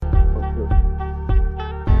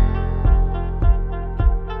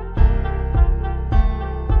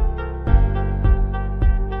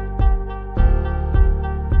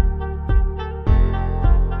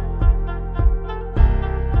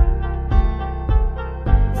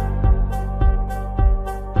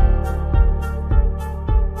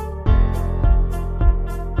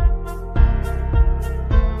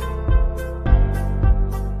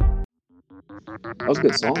was a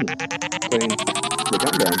good song. Playing the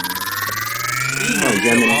countdown. Oh,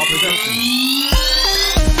 jamming.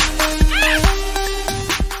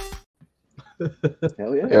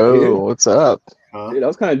 Hell yeah. Yo, dude. what's up? Dude, I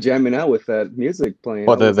was kind of jamming out with that music playing.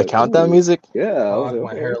 What, the countdown ooh. music? Yeah. I was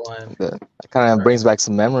my hairline. That kind of brings back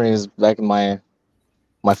some memories back in my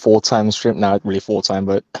full-time stream. Not really full-time,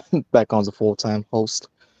 but back on as a full-time host.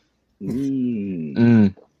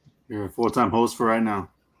 You're a full-time host for right now.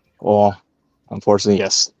 Well, unfortunately,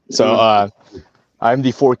 yes. So I'm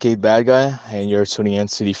the 4K bad guy, and you're tuning in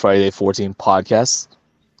to the Friday 14 podcast.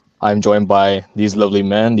 I'm joined by these lovely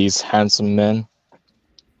men, these handsome men.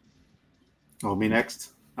 Oh, me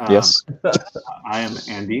next? Yes. I am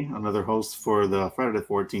Andy, another host for the Friday the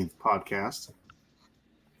 14th podcast.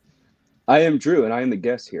 I am Drew, and I am the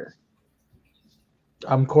guest here.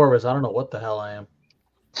 I'm Corvus. I don't know what the hell I am.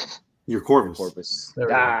 You're Corvus. Corvus.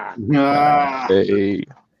 There we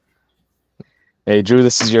Hey, Drew,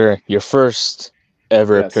 this is your first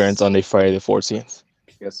ever appearance on the Friday the 14th.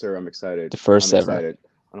 Yes, sir. I'm excited. The first I'm ever. Excited.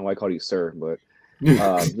 I don't know why I called you sir, but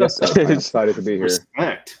yes, sir. I'm excited to be here.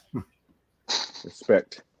 Respect.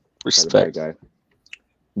 Respect. Guy.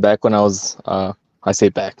 Back when I was, I say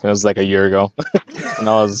back, it was like a year ago, and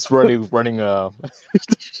I was running.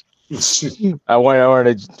 I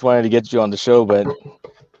wanted to get you on the show, but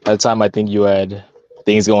at the time I think you had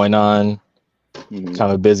things going on. Kind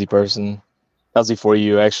of a busy person. That was before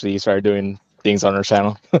you actually started doing things on our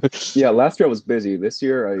channel. Yeah, last year I was busy. This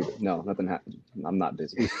year, nothing happened. I'm not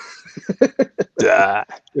busy.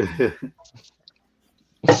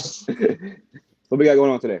 What we got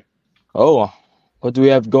going on today? Oh, what do we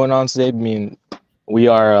have going on today? I mean, we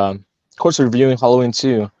are, of course, reviewing Halloween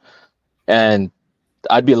 2. And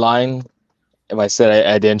I'd be lying if I said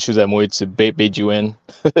I didn't choose that movie to bait you in,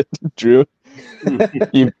 Drew.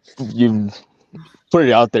 you put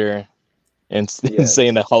it out there and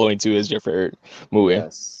saying that Halloween 2 is your favorite movie.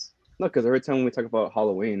 Yes. No, because every time we talk about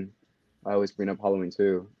Halloween, I always bring up Halloween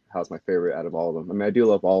 2. How it's my favorite out of all of them. I mean, I do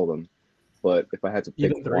love all of them, but if I had to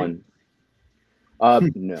pick one,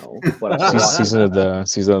 no. But Season of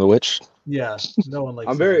the Witch. Yeah, no one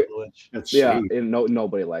likes. The Witch. And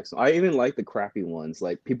nobody likes them. I even like the crappy ones.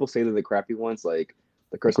 Like people say that the crappy ones, like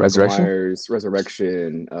the Curse of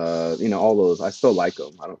Resurrection, all those. I still like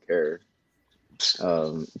them. I don't care.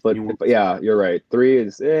 But yeah, you're right. 3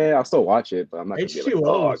 is I'll still watch it, but I'm not gonna be like,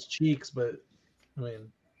 oh, cheeks. But I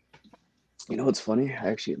mean, you know what's funny? I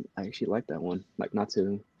actually like that one. Like not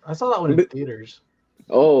to. I saw that one in theaters.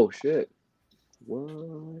 Oh shit!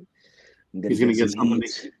 What? He's gonna get some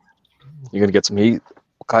heat. You're gonna get some heat.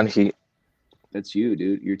 What kind of heat? That's you,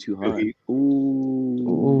 dude. You're too hot.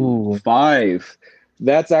 Ooh. 5.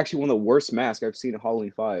 That's actually one of the worst masks I've seen in Halloween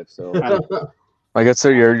 5. So I guess so.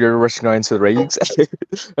 You're rushing on into the ratings. I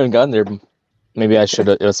haven't gotten there. Maybe I should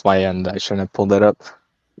have. It was my end. I shouldn't have pulled that up.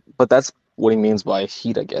 But that's what he means by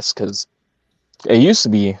heat, I guess, because it used to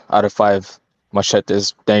be out of 5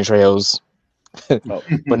 machetes, Danny Trejo's.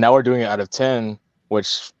 But now we're doing it out of 10,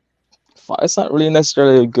 which it's not really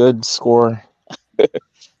necessarily a good score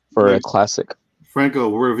for a classic. Franco,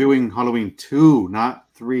 we're reviewing Halloween 2, not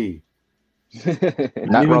 3.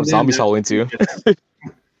 Not Rob Zombie's Halloween 2.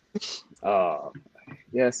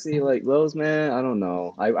 Yeah, see, like those, man, I don't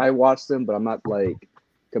know. I watched them, but I'm not like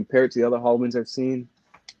compared to the other Halloweens I've seen.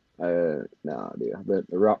 Dude,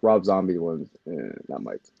 the Rob Zombie ones, not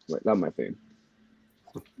my thing.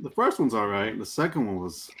 The first one's all right. The second one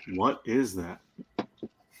was, what is that? I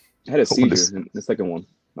had a seizure in the second one.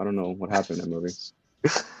 I don't know what happened in that movie.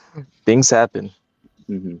 Things happen.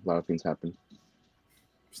 A lot of things happen.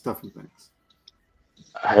 Stuff and things.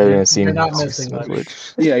 I haven't seen. You're not missing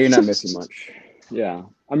much. Yeah, you're not missing much. Yeah,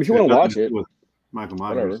 I mean, if you want to watch it, with Michael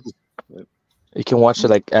Myers, you can watch it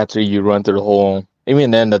like after you run through the whole.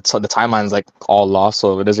 Even then, the timeline's like all lost,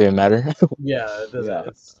 so it doesn't even matter. Yeah, it doesn't.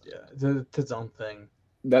 It's its own thing.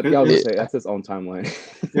 I was gonna say that's its own timeline.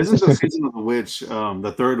 Isn't the Season of the Witch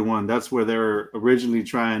the third one? That's where they're originally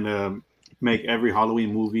trying to make every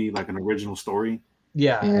Halloween movie like an original story.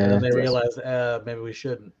 Yeah. And then they realized maybe we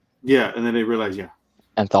shouldn't. Yeah, and then they realized,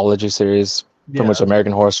 anthology series, pretty much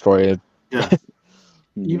American Horror Story. Yeah.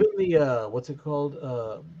 Even the what's it called?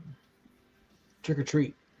 Trick or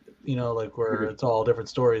Treat. Like where it's all different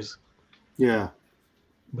stories. Yeah.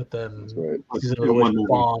 But then Right. the Witch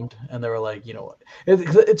bombed, and they were like, you know what?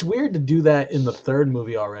 It's weird to do that in the third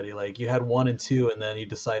movie already. Like you had 1 and 2, and then you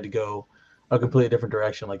decide to go a completely different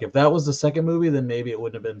direction. Like if that was the second movie, then maybe it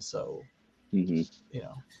wouldn't have been so.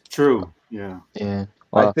 True. Yeah. Yeah.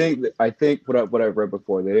 Well, I think what I've read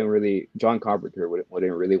before, they didn't really. John Carpenter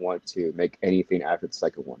didn't really want to make anything after the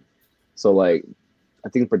second one. So like I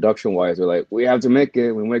think production wise, they're like, we have to make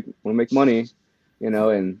it. We make money,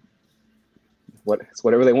 and it's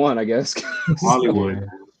whatever they want, I guess. Hollywood.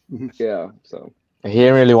 Yeah. So he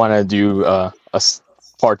didn't really want to do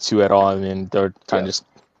part 2 at all. I mean, they're kind of just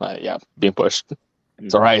being pushed.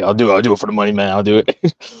 It's all right. I'll do it for the money, man. I'll do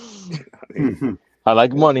it. I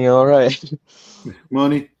like money. All right.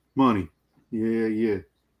 Money. Yeah.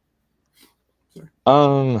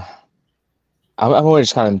 I'm always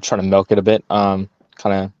just kind of trying to milk it a bit. Kind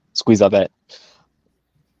of squeeze out that.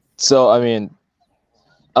 So I mean,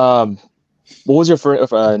 what was your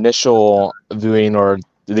first initial viewing or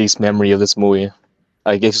at least memory of this movie?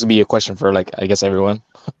 I guess it would be a question for everyone.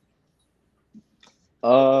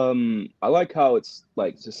 I like how it's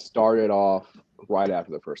like just started off right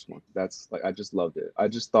after the first one. That's like I just loved it. I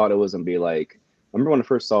just thought it was gonna be like. I remember when I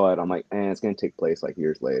first saw it, I'm like, it's gonna take place like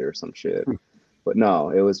years later or some shit. But no,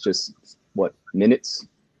 it was just minutes,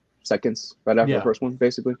 seconds right after the first one,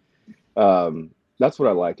 basically. That's what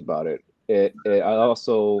I liked about it. I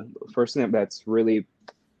also first image that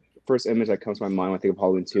comes to my mind when I think of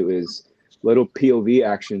Halloween 2 is little POV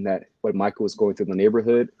action that when Michael was going through the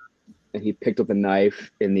neighborhood and he picked up the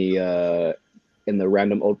knife in the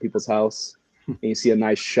random old people's house. And you see a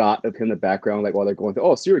nice shot of him in the background, like while they're going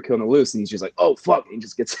through, serial killing loose, and he's just like, oh fuck, and he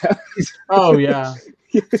just gets out. Oh yeah.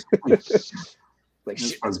 Like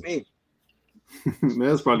shit, that's me.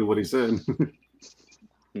 That's probably what he said.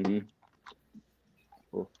 Mm-hmm.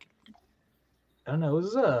 Cool. I don't know. It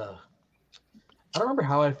was I don't remember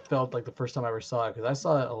how I felt like the first time I ever saw it because I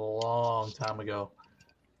saw it a long time ago,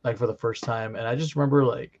 like for the first time, and I just remember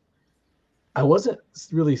like I wasn't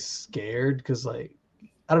really scared because like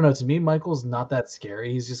I don't know. To me, Michael's not that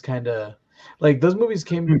scary. He's just kind of like those movies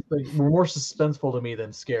were more suspenseful to me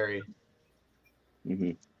than scary.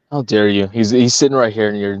 Mm-hmm. How dare you? He's sitting right here,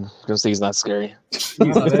 and you're gonna say he's not scary.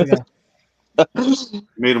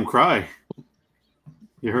 Made him cry.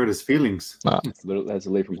 You hurt his feelings. That's a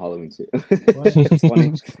lead from Halloween 2. It's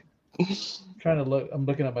funny. Trying to look. I'm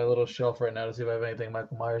looking at my little shelf right now to see if I have anything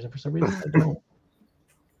Michael Myers, and for some reason I don't.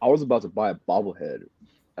 I was about to buy a bobblehead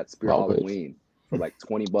at Spirit Halloween for like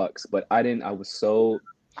 $20, but I didn't. I was so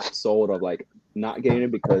sold of like not getting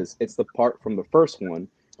it because it's the part from the first one.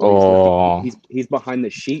 He's behind the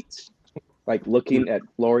sheet, like looking at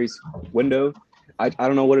Laurie's window. I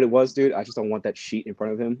don't know what it was, dude. I just don't want that sheet in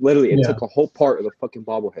front of him. Literally, it took a whole part of the fucking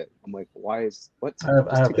bobblehead. I'm like, why is what? I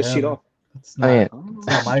have take the sheet off. It's not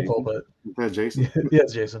Michael, but is that Jason? Yeah,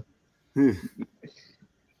 it's Jason. I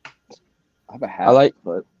have a hat,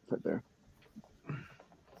 but right there.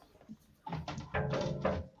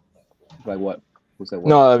 Like what? Was that? What?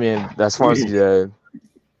 No, I mean as far as the.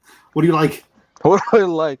 What do you like? What do I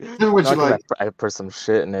like? What you like? I put some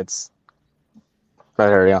shit and it's. Right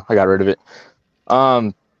here, yeah, I got rid of it.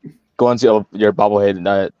 Going to your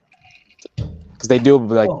bobblehead, because they do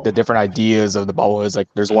like the different ideas of the bobbleheads. Like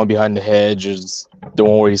there's one behind the hedge, there's the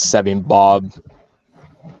one where he's stabbing Bob.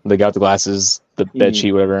 They got the glasses, the bed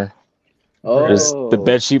sheet, whatever. There's the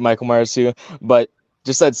bed sheet, Michael Myers too. But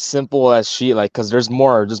just that simple as sheet, like because there's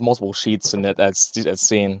multiple sheets in that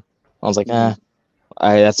scene. I was like, I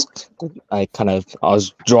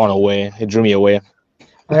was drawn away. It drew me away.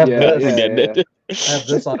 I have this. I have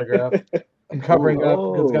this autograph. I'm covering up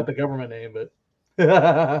because it's got the government name, but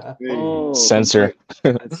censor.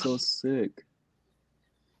 That's so sick.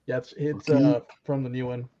 Yeah, it's from the new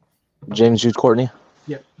one. James Jude Courtney.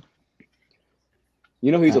 Yep.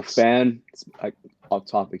 You know he's a fan. Like off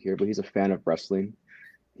topic here, but he's a fan of wrestling.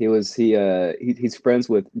 He's friends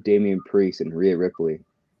with Damian Priest and Rhea Ripley.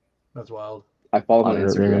 That's wild. I follow him on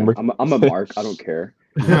Instagram. I'm a mark. I don't care.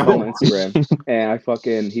 I follow him on Instagram,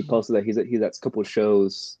 and he posted that he's at a couple of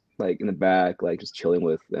shows like in the back, like just chilling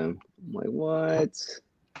with them. I'm like, what?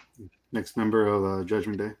 Next member of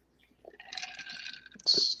Judgment Day.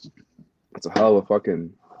 That's a hell of a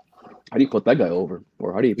fucking. How do you put that guy over,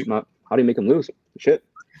 or how do you make him lose? Shit.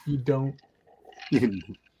 You don't.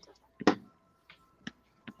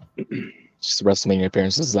 Just WrestleMania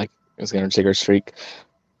appearances, like it's gonna take her streak.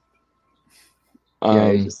 Yeah,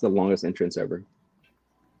 it's just the longest entrance ever.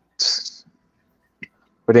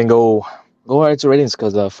 We didn't go right to ratings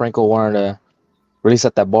because Franco wanted to really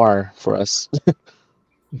set that bar for us.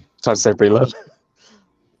 So I said pretty low.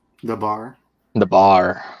 The bar. The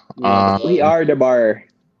bar. We are the bar.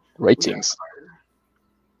 Ratings.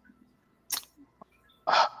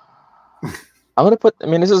 I'm gonna put. I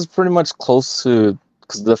mean, this is pretty much close to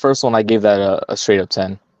because the first one I gave that a straight up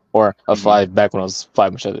 10 or a 5 back when I was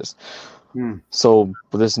 5 much of this. So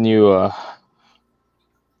with this new,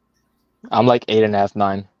 I'm like 8.5,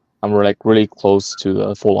 9. I'm like really close to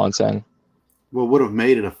the full on 10. What would have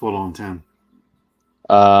made it a full on 10?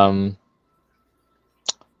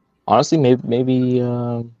 Honestly, maybe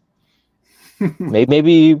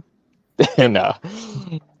maybe no.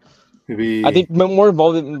 Maybe. I think more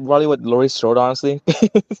involved in probably what Laurie Strode, honestly.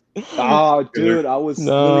 Oh, dude, I was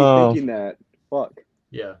really No. thinking that. Fuck.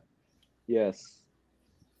 Yeah. Yes.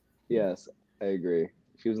 Yes, I agree.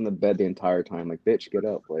 She was in the bed the entire time. Like, bitch, get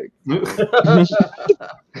up. Like,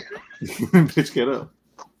 Bitch, get up.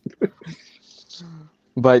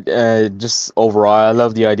 But just overall, I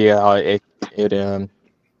love the idea how it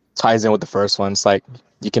ties in with the first one. It's like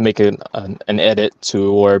you can make an edit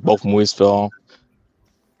to where both movies feel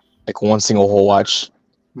like one single whole watch.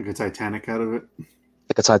 Like a Titanic out of it.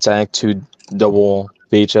 Like a Titanic, 2 double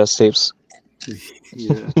VHS tapes.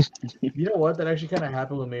 Yeah. You know what? That actually kind of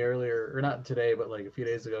happened with me earlier, or not today, but like a few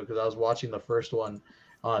days ago, because I was watching the first one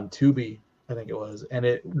on Tubi, I think it was, and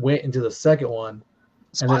it went into the second one,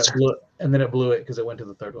 and then it blew it because it went to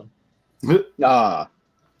the third one. nah.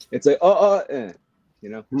 It's like, you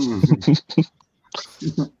know?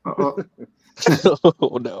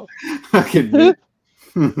 Oh no.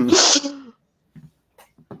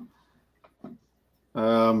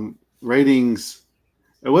 Ratings.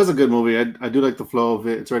 It was a good movie. I do like the flow of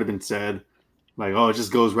it. It's already been said. Like, it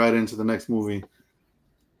just goes right into the next movie.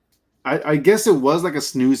 I guess it was like a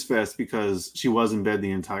snooze fest because she was in bed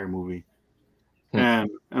the entire movie.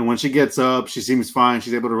 And when she gets up, she seems fine.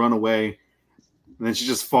 She's able to run away. And then she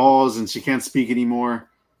just falls and she can't speak anymore.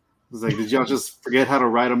 It's like, did y'all just forget how to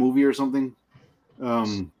write a movie or something?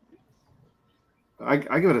 I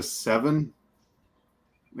give it a 7.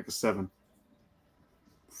 Like a 7.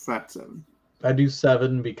 Fat 7. I do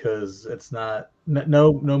 7 because it's not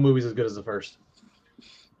no movie's as good as the first.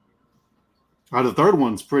 The third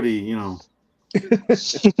one's pretty, you know.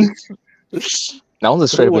 That one's a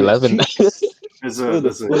straight up 11.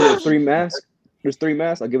 There's 3 masks. There's 3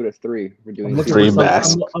 masks. I'll give it a 3 for doing 3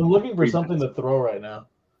 masks. I'm looking for something to throw right now.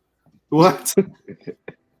 What?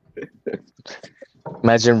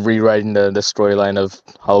 Imagine rewriting the storyline of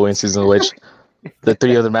Halloween Season of the Witch. The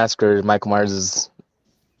 3 other massacres, Michael Myers'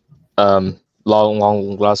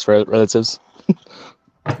 long lost relatives.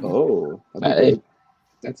 Oh,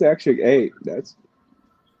 that's actually that's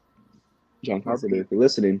John Carpenter. If you're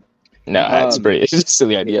listening, no, it's it's a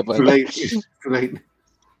silly idea, but too late.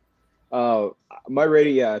 My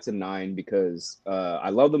rating, it's a 9 because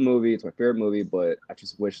I love the movie. It's my favorite movie, but I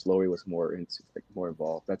just wish Laurie was more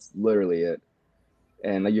involved. That's literally it.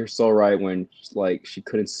 And like, you're so right when like she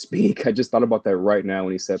couldn't speak. I just thought about that right now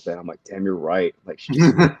when he said that. I'm like, damn, you're right. Like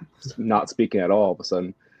she's not speaking at all of a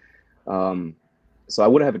sudden. So I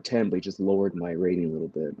would have a 10, but he just lowered my rating a little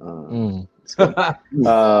bit.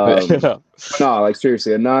 No, like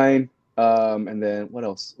seriously, a 9. And then what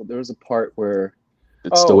else? Well, there was a part where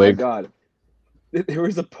it's the wig. Oh my god, there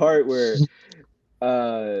was a part where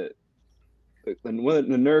the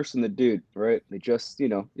nurse and the dude, right? They just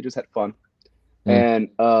had fun. And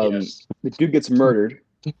the dude gets murdered,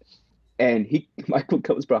 and Michael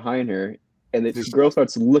comes behind her, and the girl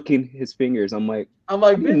starts licking his fingers. I'm like, how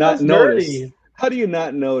do you not notice? Dirty. How do you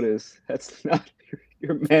not notice? That's not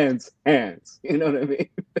your man's hands. You know what I mean?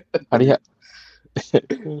 How do you?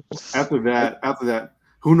 After that,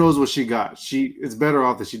 who knows what she got? It's better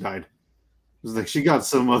off that she died. It was like she got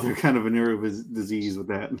some other kind of venereal disease with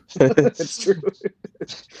that. That's true.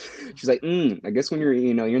 She's like, I guess when you're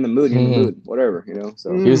in the mood, you're in the mood, whatever,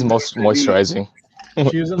 So he was moisturizing.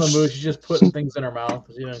 She was in the mood. She's just putting things in her mouth.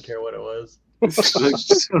 She didn't care what it was.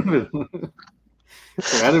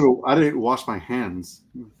 I didn't wash my hands.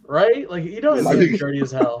 Right? Like it's dirty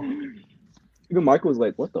as hell. Even Michael was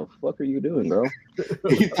like, "What the fuck are you doing, bro?"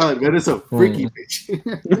 He thought that is a freaky bitch.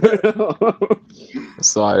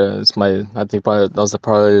 So I think probably that was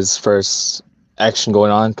probably his first action going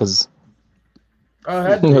on because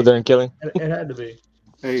they're killing. It had to be.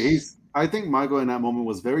 Hey, I think Michael in that moment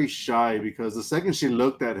was very shy because the second she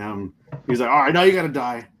looked at him, he's like, "All right, now you gotta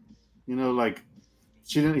die." Like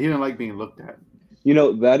he didn't like being looked at.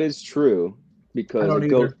 That is true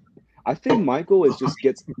because I think Michael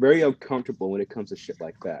gets very uncomfortable when it comes to shit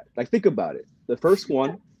like that. Like, think about it. The first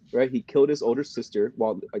one, right? He killed his older sister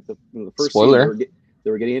while like the first spoiler. Scene, they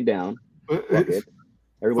were getting it down. Fuck it.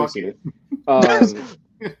 Everybody's seen it.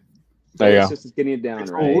 There you go. Sister's getting it down,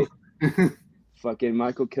 right? Fucking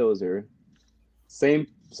Michael kills her. Same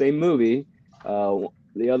movie. One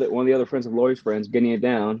of the other friends of Laurie's friends getting it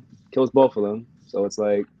down, kills both of them. So it's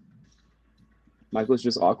like Michael's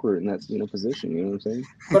just awkward in that position. You know what I'm saying?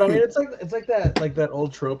 But I mean, it's like that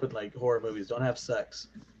old trope in like horror movies. Don't have sex.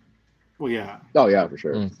 Well, yeah. Oh yeah, for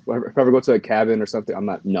sure. If I ever go to a cabin or something, I'm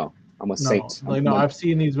a saint. I've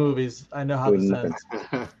seen these movies. I know how this ends.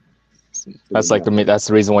 That's like that's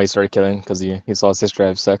the reason why he started killing, because he saw his sister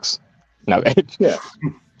have sex. No, Yeah.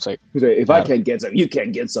 It's like, if I can't get some, you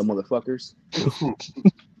can't get some, motherfuckers.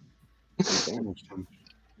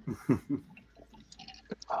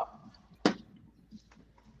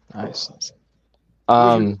 Nice.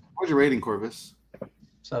 What's your rating, Corvus?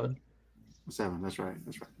 7. 7. That's right.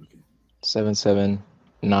 Okay. 7, 7,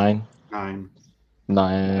 9, 9.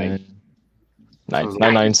 9, 9,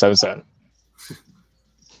 9, 7, 7.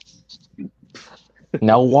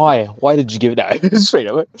 Now, why? Why did you give it that? Straight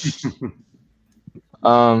up.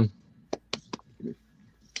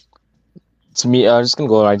 To me, I'm just gonna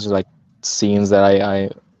go right to like scenes that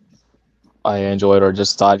I enjoyed or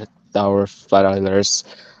just thought that were flat out hilarious.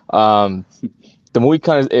 The movie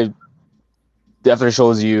kind of after it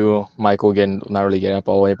shows you Michael not really getting up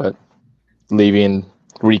all the way, but leaving.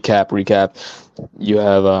 Recap. You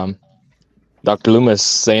have Dr. Loomis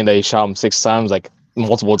saying that he shot him 6 times, like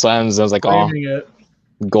multiple times. I was like, oh,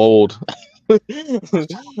 gold. I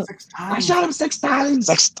shot him 6 times.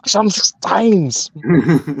 I shot him 6 times.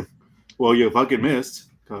 Well, you fucking missed.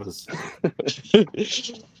 Cause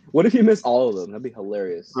what if you missed all of them? That'd be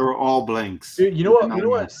hilarious. They were all blanks. Dude, you know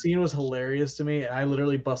what scene was hilarious to me, and I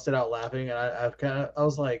literally busted out laughing, and I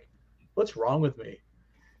was like, "What's wrong with me?"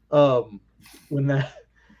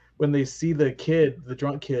 When they see the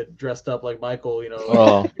drunk kid dressed up like Michael,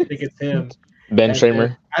 I think it's him, Ben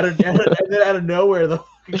Tramer. And then out of nowhere, the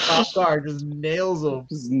cop car just nails him.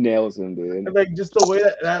 Just nails him, dude. And like just the way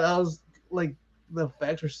that was like. The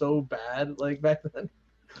effects were so bad, like back then.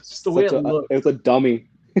 Just the way it looked. It was a dummy.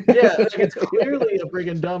 Yeah, like, it's clearly a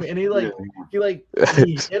freaking dummy. And he hit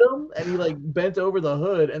him, and he like bent over the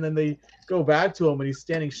hood, and then they go back to him, and he's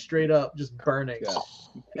standing straight up, just burning.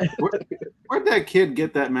 Yeah. Where'd that kid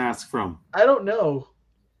get that mask from? I don't know.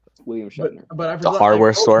 William Shatner. But I forgot, the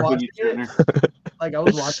hardware store. I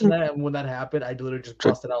was watching that, and when that happened, I literally just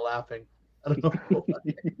busted out laughing. I don't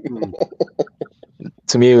know.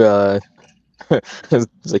 To me, as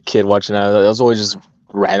a kid watching that, it was always just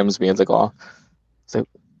random to me. It's like,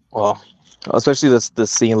 especially the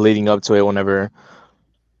scene leading up to it, whenever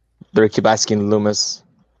they keep asking Loomis,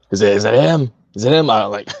 "Is it him? Is it him?"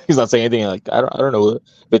 He's not saying anything. Like, I don't know if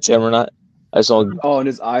it's him or not. I saw. Oh, and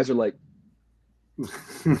his eyes are like.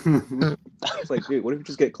 It's like, dude, what if you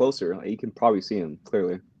just get closer? Like, you can probably see him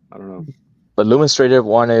clearly. I don't know. But Loomis straight up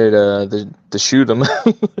wanted to shoot him.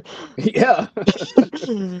 Yeah.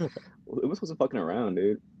 Loomis wasn't fucking around,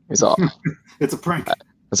 dude. He's all. It's a prank.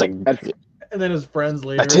 It's like. And then his friends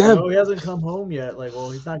later, he hasn't come home yet. Like,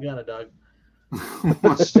 well, he's not gonna, Doug.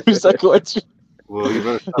 He's like, what? Well, you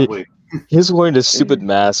better stop waiting. He's wearing a stupid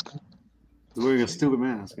mask. He's wearing a stupid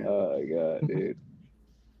mask. Yeah. Oh my god, dude.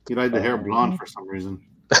 He dyed the hair blonde for some reason.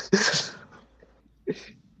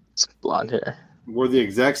 It's blonde hair. Wore the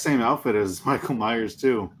exact same outfit as Michael Myers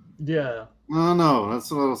too. Yeah. No, that's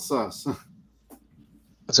a little sus.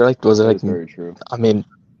 Was it like? Very true. I mean,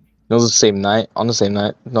 it was the same night. On the same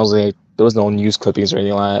night, there was no news clippings or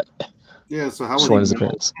anything like that. Yeah, so how would his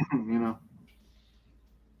appearance?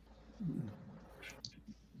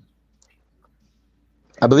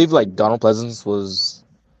 I believe like Donald Pleasance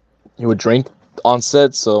he would drink on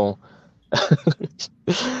set, so I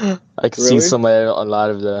could see a lot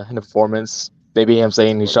of the informants. Maybe him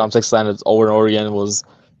saying he shot him 6 times over and over again was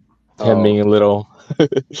him being a little.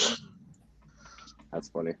 That's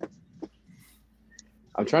funny.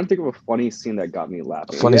 I'm trying to think of a funny scene that got me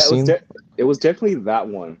laughing. Funny scene? It was definitely that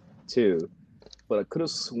one too, but I could have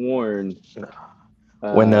sworn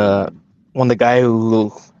when the guy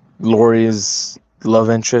who Laurie's love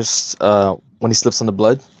interest when he slips on the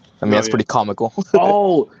blood. I mean, that's pretty comical.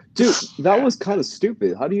 Oh, dude, that was kind of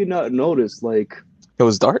stupid. How do you not notice? Like, it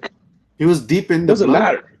was dark. It was deep in. Doesn't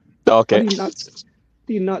matter. Oh, okay. Do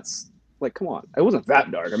you not? Like, come on. It wasn't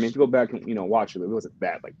that dark. I mean, if you go back and watch it, it wasn't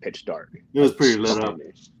that like pitch dark. It was pretty lit up.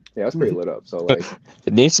 Yeah, it was pretty lit up. So like,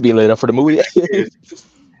 it needs to be lit up for the movie.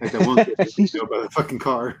 Like that one kid by the fucking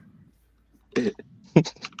car.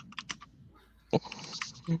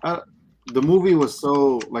 The movie was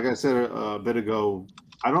so, like I said a bit ago,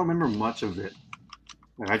 I don't remember much of it.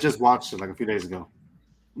 Like, I just watched it like a few days ago,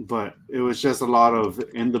 but it was just a lot of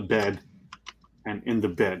in the bed, and in the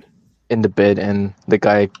bed, and the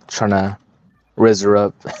guy trying to raise her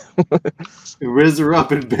up. Raise her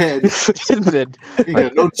up in bed. In bed. You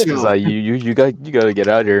got no chill. It's like you got to get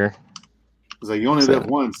out here. It's like you only live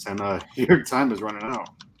once, and your time is running out.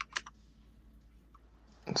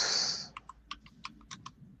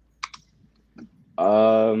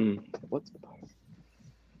 What's?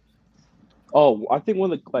 Oh, I think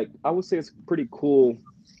one of the I would say it's pretty cool.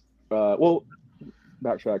 Well,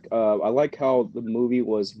 backtrack. I like how the movie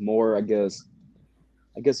was more, I guess,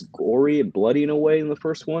 gory and bloody in a way in the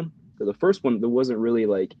first one. Because the first one, there wasn't really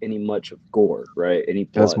like any much of gore, right? Any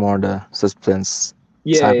blood. That's more the suspense.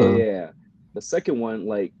 Yeah. The second one,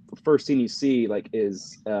 like the first scene you see, like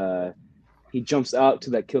is he jumps out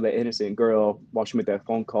to kill that innocent girl while she made that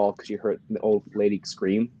phone call because she heard the old lady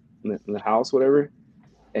scream in the house, whatever.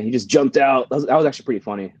 And he just jumped out. That was actually pretty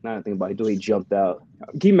funny. Now I think about it, he jumped out.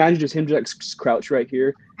 Can you imagine just him just crouch right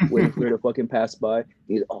here, waiting for her to fucking pass by?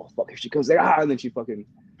 He's oh fuck, here she comes there, and then she's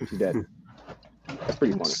dead. That's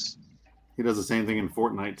pretty funny. He does the same thing in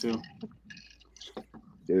Fortnite too.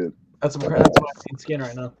 Dude, That's my skin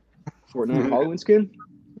right now. Fortnite Halloween skin.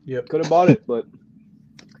 Yep. Could have bought it, but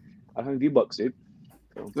I have V-Bucks, dude.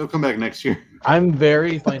 So. They'll come back next year. I'm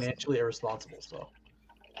very financially irresponsible, so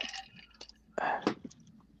I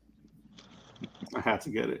had to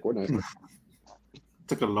get it. Fortnite.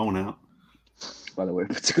 Took a loan out. By the way,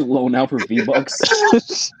 I took a loan out for V-Bucks.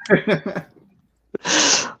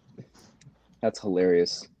 That's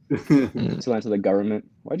hilarious. So to the government.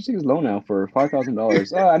 Why'd you take his loan out for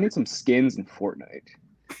 $5,000? Oh, I need some skins in Fortnite.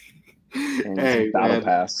 And Hey, battle man.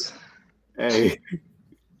 pass. Hey,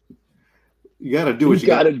 you gotta do what you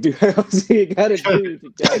gotta do. You gotta do what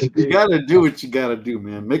you gotta do. You gotta do what you gotta do,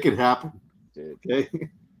 man. Make it happen. Dude, Okay.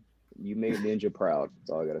 you made Ninja proud. That's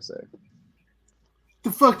all I gotta say.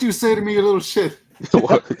 The fuck do you say to me, you little shit?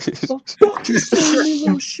 What? Fuck you, silly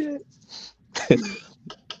little shit.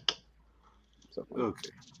 So, Okay.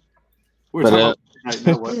 We're But, talking about Fortnite,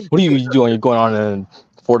 now what? What are you doing? You're going on a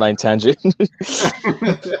Fortnite tangent. hey man,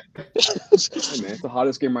 it's the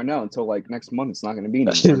hottest game right now until like next month. It's not gonna be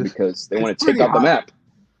anymore because they want to take pretty out the hot.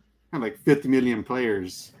 map. Like 50 million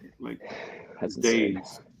players. Like That's days.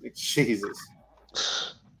 insane. Like Jesus.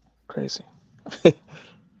 Crazy.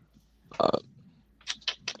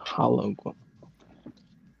 How long?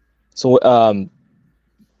 So,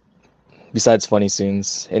 besides funny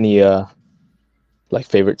scenes, any like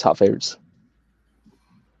top favorites?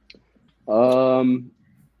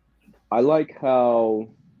 I like how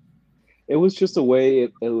it was just a way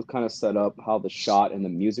it was kind of set up, how the shot and the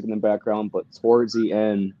music in the background, but towards the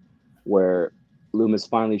end where Loomis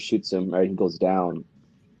finally shoots him, right, he goes down,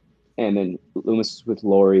 and then Loomis is with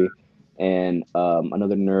Lori and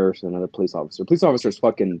another nurse and another police officer. Police officer's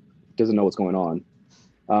fucking doesn't know what's going on.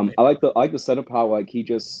 I like the setup, how like he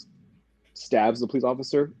just stabs the police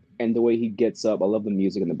officer and the way he gets up. I love the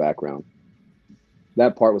music in the background.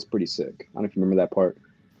 That part was pretty sick. I don't know if you remember that part.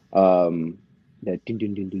 That dun,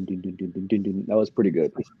 dun, dun, dun, dun, dun, dun, dun, dun, that was pretty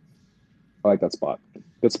good. I like that spot.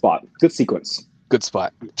 Good spot. Good sequence. Good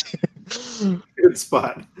spot. Good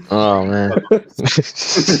spot. Oh man.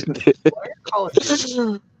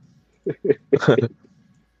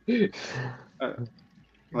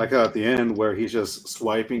 Like how at the end where he's just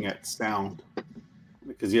swiping at sound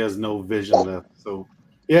because he has no vision left. So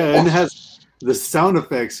yeah, and it has the sound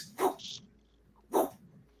effects.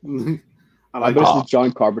 I like this is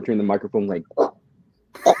John Carpenter in the microphone, like.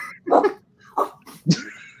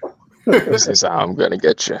 This is how I'm gonna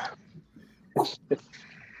get you.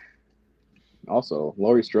 Also,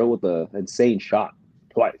 Laurie Strode with the insane shot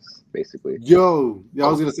twice, basically. Yo, yeah, I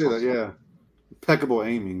was gonna say that. Yeah, impeccable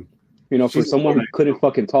aiming. You know, for She's someone who great. couldn't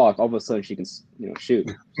fucking talk, all of a sudden she can,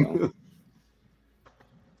 shoot.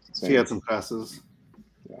 So. She had some passes.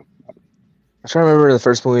 I'm trying to remember the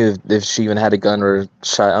first movie if she even had a gun or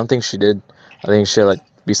shot. I don't think she did. I think she had, like,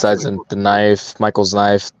 besides the knife, Michael's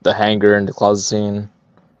knife, the hanger, and the closet scene.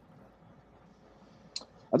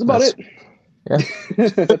 That's about it. Yeah.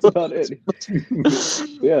 That's about it.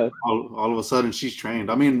 Yeah. All of a sudden, she's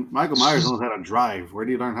trained. I mean, Michael Myers knows how to drive. Where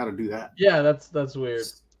do you learn how to do that? Yeah, that's weird.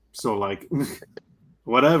 So, like,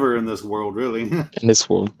 whatever in this world, really. In this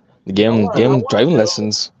world. Give I him wanna driving know-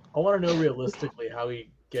 lessons. I want to know realistically how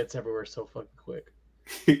he gets everywhere so fucking quick.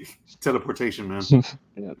 Teleportation, man.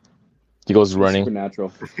 He goes running.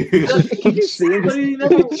 Supernatural. He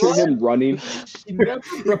never Picture him running. He never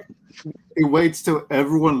He waits till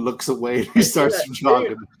everyone looks away and he starts Yeah,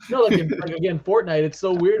 jogging. No, like again, Fortnite. It's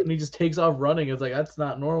so weird when he just takes off running. It's like that's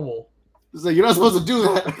not normal. It's like, you're not supposed to do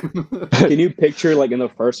that. Can you picture, like, in the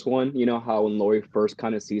first one, you know how when Laurie first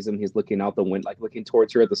kind of sees him, he's looking out the window, like looking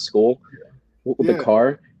towards her at the school with the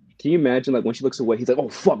car. Can you imagine, like, when she looks away, he's like, "Oh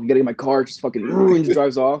fuck, I'm getting in my car," just fucking and just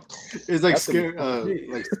drives off. It's like That's scary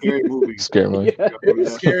movie. Scary movie. Yeah. It'd be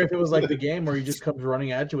scary if it was like the game where he just comes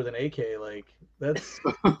running at you with an AK. Like that's.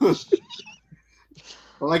 I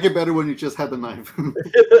like it better when you just had the knife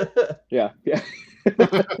Yeah.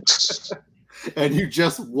 and you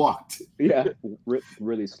just walked. Yeah,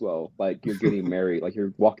 really slow. Like you're getting married. Like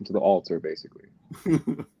you're walking to the altar, basically.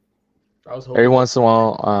 I was hoping Every once in a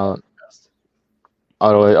while,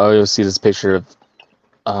 I always see this picture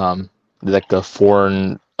of like a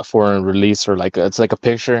foreign release, or like it's like a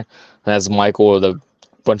picture that has Michael with a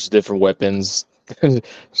bunch of different weapons.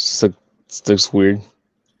 Just like, it looks weird.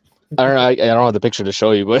 I don't know. I don't have the picture to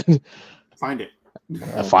show you, but Find it.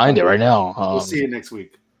 I find it right now. We'll see it next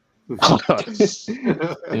week.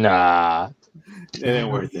 Nah, It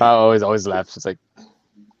ain't worth it. I always laugh. It's like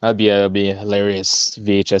that'd be a hilarious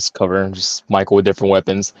VHS cover, just Michael with different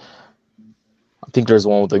weapons. I think there's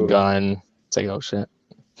one with a gun. It's like, oh shit.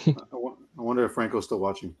 I wonder if Franco's still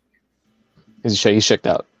watching. He's checked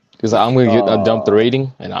out. He's like, I'm gonna dump the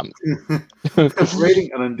rating, and I'm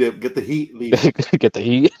rating and undip. Get the heat. Leave. get the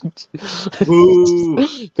heat.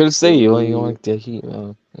 Ooh. Could say you want the heat.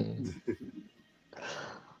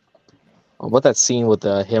 What that scene with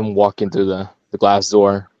him walking through the glass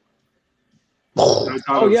door?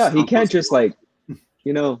 Oh yeah, he can't just like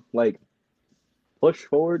push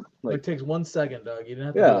forward. Like it takes 1 second, Doug. You didn't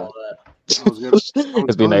have to do all that.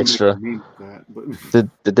 It's been extra.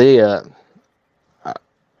 Did they?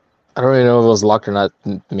 I don't really know if it was locked or not.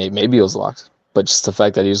 Maybe it was locked, but just the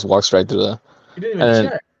fact that he just walks right through the. You didn't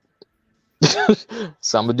even check.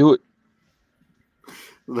 So I'm gonna do it.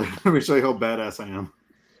 Let me show you how badass I am.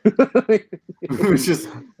 it's just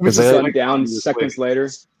like down seconds later.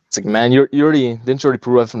 It's like, man, you already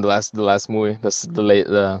prove that from the last movie. That's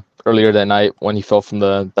the earlier that night when he fell from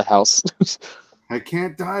the house. I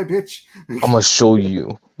can't die, bitch. I'm gonna show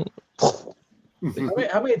you. How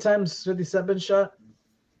many times 50 Cent been shot?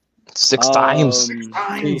 6 times. 6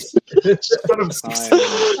 times.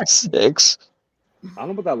 6. I don't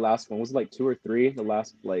know about that last one. Was it like 2 or 3? The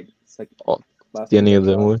last last the ending of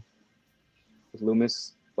the movie. Was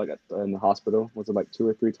Loomis in the hospital? Was it like 2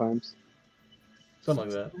 or 3 times? Something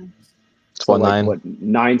like that. So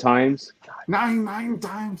 9 times? 9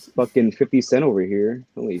 times. Fucking 50 Cent over here.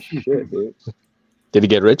 Holy shit, dude. Did he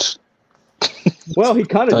get rich? Well, he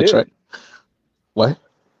kind of did. Right. What?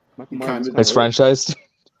 It's franchised.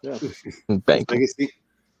 Yeah. Bank. I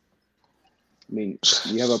mean,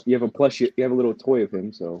 you have a plush. You have a little toy of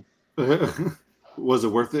him. So was it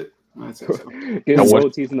worth it? I'd say so.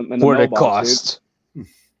 What did it cost? Dude.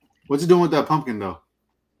 What's he doing with that pumpkin though?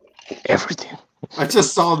 Everything. I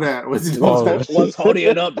just saw that. What's he doing? Let's holding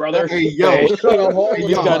it up, brother. Hey yo, he's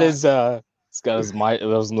got his those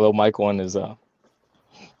little Michael on his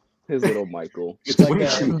His little Michael. It's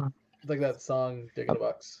like that song "Dick in the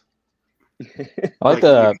Box." I like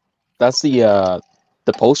that's the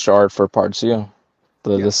poster art for part 2.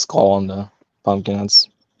 The skull on the pumpkin. It's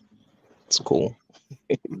cool.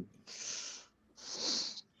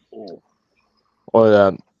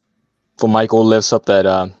 Or when Michael lifts up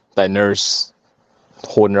that nurse,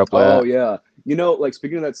 holding her up like that. Oh yeah, like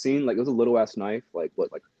speaking of that scene, like it was a little ass knife, like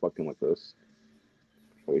fucking like this,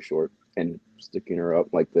 very short, and sticking her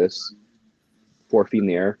up like this, 4 feet in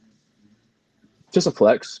the air. Just a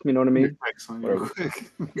flex, you know what I mean?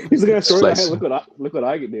 He's looking at story. Hey, look what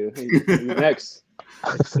I can do. Hey, next.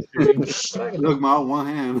 Look, my one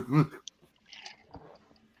hand.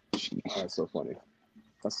 That's so funny.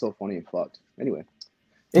 That's so funny and fucked. Anyway,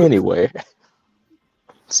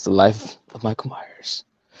 it's the life of Michael Myers.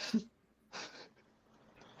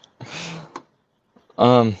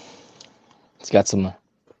 It's got some.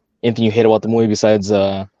 Anything you hate about the movie besides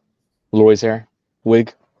Lori's hair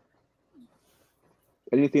wig?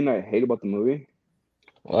 Anything I hate about the movie?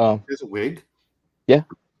 There's a wig. Yeah.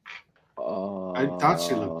 I thought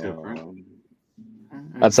she looked different.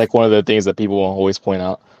 That's like one of the things that people always point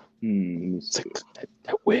out. It's like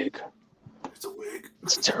that wig. It's a wig.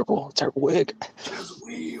 It's a terrible wig. She has a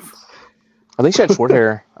weave. I think she had short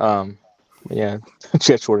hair. Yeah,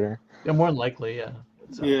 she had short hair. Yeah, more than likely, yeah.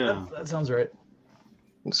 Yeah, that sounds right.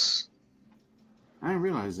 I didn't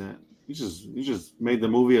realize that. You just made the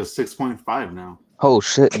movie a 6.5 now. Oh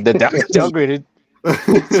shit! That downgraded.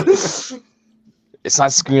 It's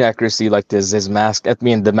not screen accuracy like this. His mask. I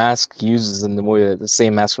mean, the mask he uses in the movie, the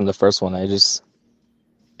same mask from the first one. It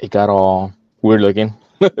got all weird looking.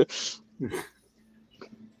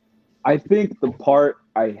 I think the part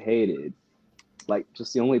I hated, like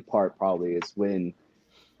just the only part probably, is when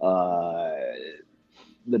the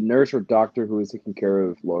nurse or doctor who was taking care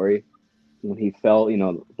of Laurie, when he fell,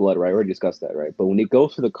 blood, right? We already discussed that, right? But when he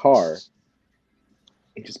goes to the car,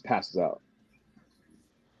 he just passes out.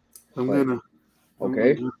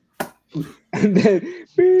 Okay. And then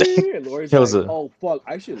Laurie's like, "Oh fuck,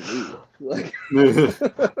 I should leave." Like,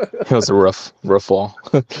 it was a rough fall.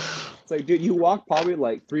 It's like, dude, you walked probably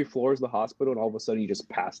like 3 floors of the hospital, and all of a sudden you just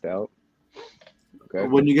passed out. Okay.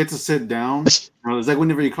 When you get to sit down, it's like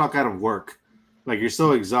whenever you clock out of work, Like you're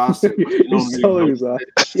so exhausted. But you You're don't so really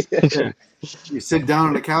exhausted. Yeah. You sit down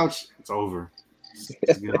on the couch, it's over.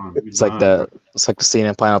 Just get on. It's like the scene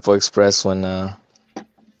in Pineapple Express when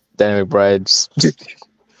Danny McBride just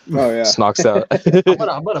Oh yeah. knocks out.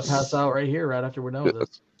 I'm gonna pass out right here right after we're done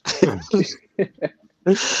with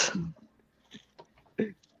this.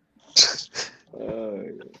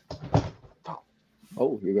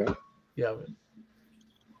 Oh, you got it. Yeah. But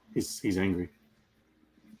He's angry.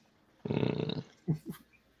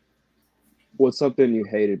 What's something you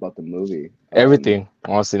hated about the movie? Everything,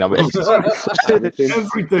 honestly, no, but Everything.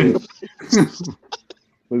 Everything.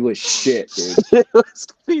 Movie was shit, dude. it was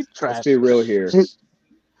complete trash. Let's be real here. It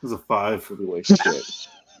was a 5. Movie was shit. It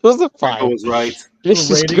was a I 5. was right. the This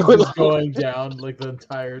is ratings going was on. going down like the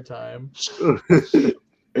entire time.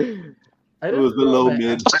 It I was the low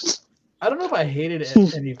mid. I don't know if I hated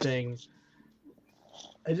anything.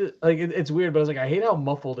 I just like it's weird, but I was like, I hate how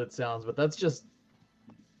muffled it sounds, but that's just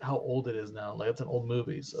how old it is now. Like it's an old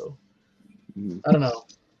movie, so I don't know.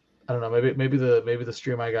 Maybe the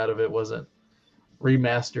stream I got of it wasn't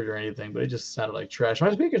remastered or anything, but it just sounded like trash.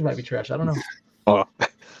 My speakers might be trash. I don't know. Oh.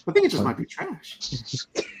 I think it just might be trash.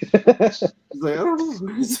 It's like, I don't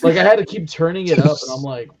know. Like I had to keep turning it up, and I'm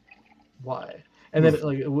like, why? And then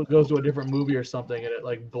it goes to a different movie or something, and it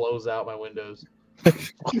like blows out my windows.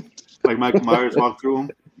 Like Michael Myers walked through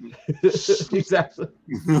them. Exactly.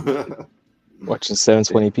 Watching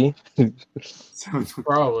 720p.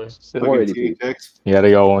 Probably. Or 80p. You gotta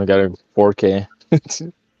go. You gotta 4K.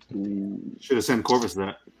 Should have sent Corvus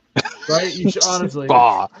that. Right? You should honestly.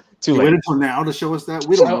 Bah, too You late. waited until now to show us that?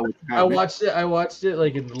 We don't know. What I watched it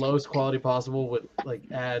like in the lowest quality possible with like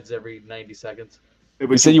ads every 90 seconds. Hey,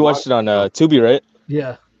 You said you watched it on Tubi, right?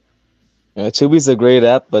 Yeah. Yeah, Tubi's a great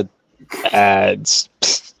app, but ads.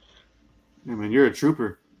 Hey, man, you're a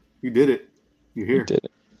trooper. You did it. You're here. Did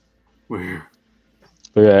it. We're here.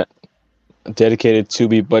 Look at that. A dedicated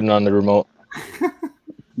Tubi button on the remote.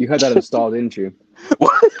 You had that installed, didn't you?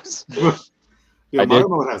 What? Yeah, I my did.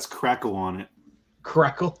 remote has Crackle on it.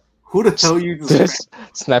 Crackle. Who the hell uses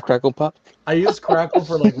Snap, crackle, pop. I used Crackle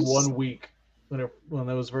for like 1 week when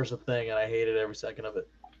that was first a thing, and I hated every second of it.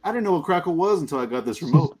 I didn't know what Crackle was until I got this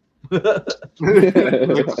remote. Like,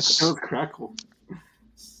 that was Crackle.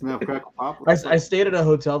 Snap, Crackle, Pop. I stayed at a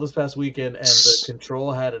hotel this past weekend, and the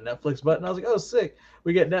control had a Netflix button. I was like, "Oh, sick!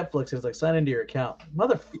 We get Netflix." It's like, sign into your account,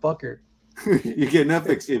 motherfucker. You get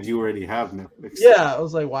Netflix if you already have Netflix. Yeah, I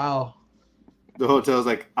was like, "Wow." The hotel's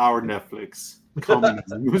like our Netflix.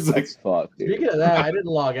 Communism. It was like, That's fucked, dude. Speaking of that, I didn't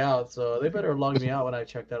log out, so they better log me out when I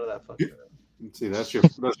checked out of that fucking. let's see, that's your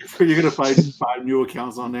you're gonna find 5 new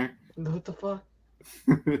accounts on there. What the fuck?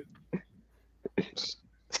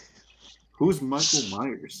 Who's Michael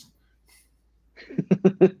Myers?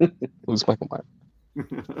 Who's Michael Myers?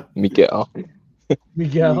 Miguel.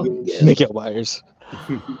 Miguel. Miguel Myers.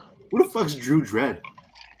 Who the fuck's Drew Dredd?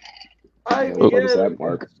 Hi, What Miguel. is that,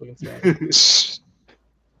 Mark?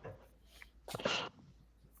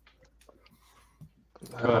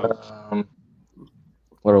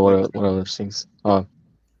 What other things? Do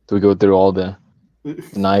we go through all the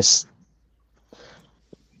nice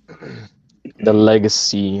the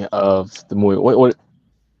legacy of the movie? What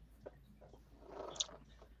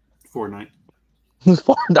Fortnite.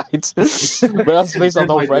 Fortnite? But that's based on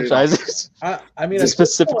the whole franchise. I mean,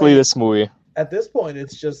 Specifically this movie. At this point,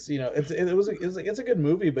 it's just it's a good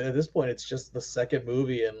movie, but at this point, it's just the second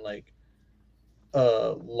movie in like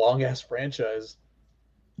a long ass franchise.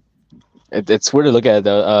 It's weird to look at it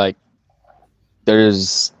though. Like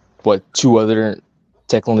there's two other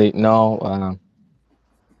technically no,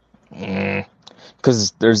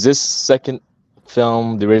 because there's this second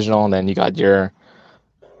film, the original, and then you got your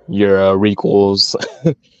requels,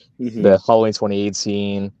 the Halloween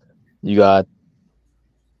 2018. You got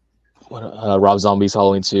Rob Zombie's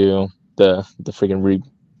Halloween 2, the freaking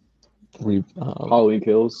Halloween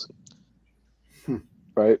Kills,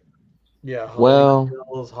 right? Yeah. Sequel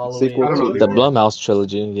to the Blumhouse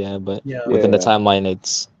trilogy, yeah, but within the timeline,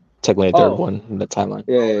 it's technically a third one in the timeline.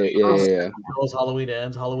 Yeah. Halloween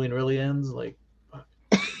ends. Halloween really ends. Like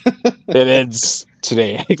it ends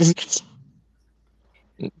today.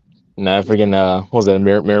 Nah, freaking what was that?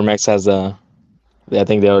 Miramax has I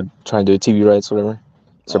think they were trying to do TV rights, whatever.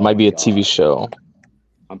 So it might be a TV show.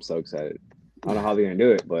 I'm so excited. I don't know how they're gonna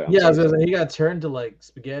do it, but he got turned to like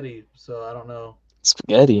spaghetti, so I don't know.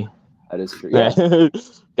 Spaghetti. That is true. Yeah.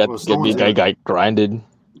 Get me guy grinded.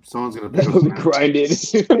 Someone's gonna pick That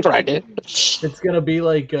grinded. Grinded. It's gonna be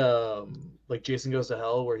like Jason Goes to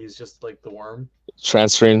Hell, where he's just like the worm.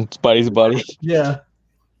 Transferring body's body. Yeah.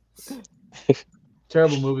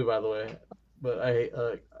 Terrible movie, by the way. But I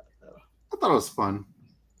thought it was fun.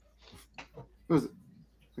 It was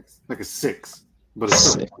like a 6, but it's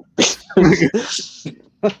still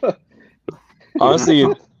Honestly,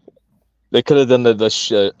 they could have done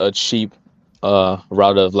a cheap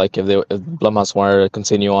route of like if Blumhouse wanted to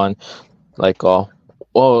continue on, like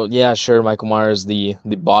well yeah sure Michael Myers the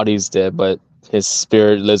body's dead but his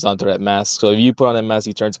spirit lives onto that mask. So if you put on that mask,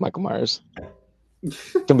 he turns Michael Myers.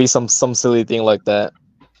 It can be some silly thing like that.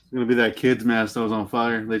 It's gonna be that kid's mask that was on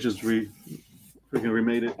fire. They just freaking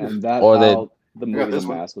remade it. And that's Or how the movie The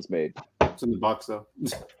Mask was made. It's in the box though.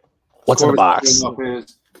 What's in the box?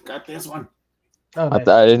 Got this one. Oh, nice.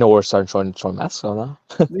 I didn't know we're starting showing masks on now.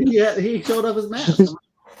 Yeah, he showed up his mask. You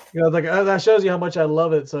know, like that shows you how much I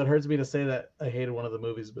love it. So it hurts me to say that I hated one of the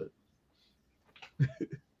movies, but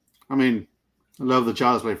I mean, I love the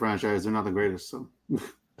Child's Play franchise. They're not the greatest, so.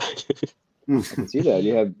 I can see that.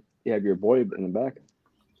 You have your boy in the back.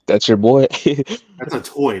 That's your boy. That's a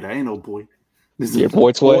toy. That ain't no boy. This Your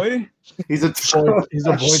boy toy. He's a toy. he's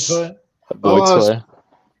a boy toy. A boy toy.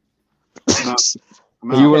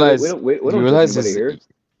 You realize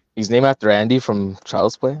he's named after Andy from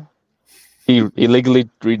Child's Play? He illegally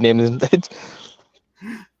renamed him that.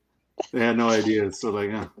 They had no idea. So like,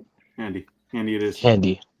 Andy it is.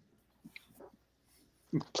 Andy.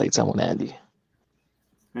 Played someone Andy.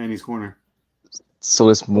 Andy's Corner. So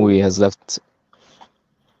this movie has left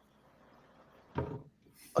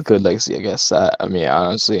a good legacy, I guess. I mean,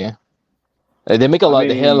 honestly, they make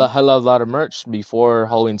they had a hell of a lot of merch before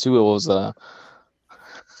Halloween 2. It was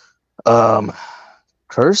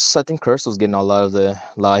Curse. I think Curse was getting a lot of the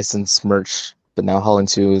licensed merch, but now Halloween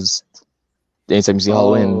 2 is anytime you see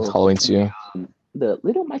Halloween 2. The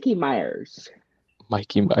little Mikey Myers.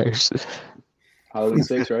 Mikey Myers. Halloween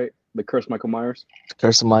 6, right? The Curse Michael Myers.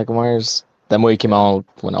 Curse of Michael Myers. That movie came out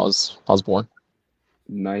when I was born.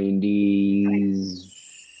 90s.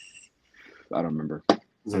 I don't remember.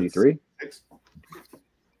 93?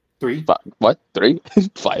 3? What? 3?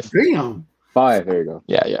 5. Damn. 5. There you go.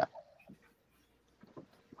 Yeah.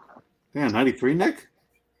 Damn, 93, Nick?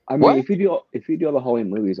 I mean, if you do all the Halloween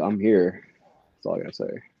movies, I'm here. That's all I gotta say.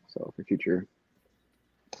 So for future.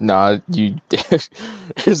 Nah, you.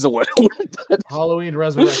 Here's the one. Halloween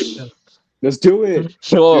Resurrection. Let's do it.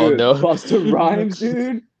 Oh dude, no, Buster Rhymes,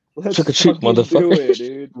 dude. Let's trick or treat, motherfucker.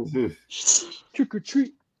 Do it, dude. Trick or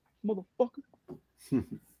treat, motherfucker.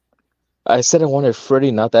 I said I wanted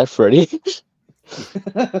Freddy, not that Freddy.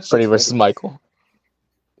 Freddy versus Michael.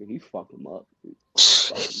 Dude, he fucked him up. Dude.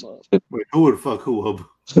 Fuck him up. Wait, who would fuck who up?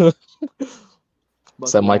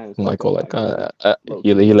 So Michael, like,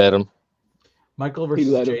 he let him. Michael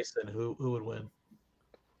versus Jason. Who would win?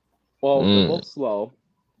 Well, they're both slow.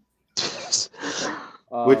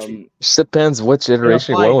 Which just depends which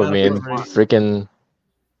iteration you're going with, man. Freaking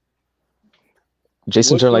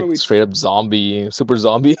Jason turned like straight up zombie, super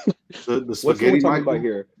zombie. The What's spaghetti we talking Michael? about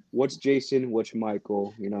here? What's Jason? What's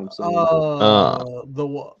Michael? You know what I'm saying?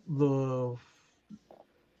 The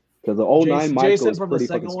Because the 09 Jason Michael is from the pretty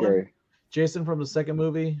second fucking one? scary. Jason from the second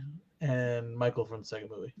movie and Michael from the second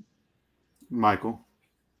movie. Michael.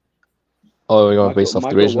 Oh, we're going based off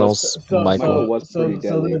the originals. Michael was pretty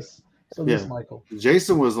deadly. This Michael.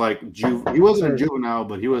 Jason was like he wasn't a juvenile,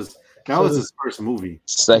 but that was his first movie.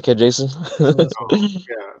 Second Jason. So,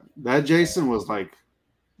 yeah, that Jason was like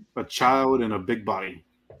a child in a big body.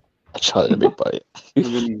 A child in a big body.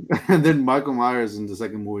 and then Michael Myers in the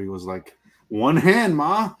second movie was like one hand,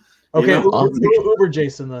 ma. Okay, Uber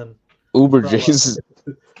Jason then. Uber Jason.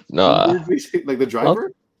 No, like the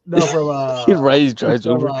driver. No, from he's right. He drives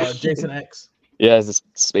from, Uber. Jason X. Yeah, it's a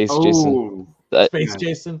Space Jason. Space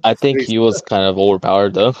Jason. I think he was kind of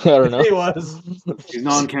overpowered though. I don't know. He was. He's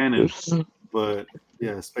non-canon, but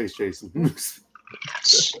yeah, Space Jason.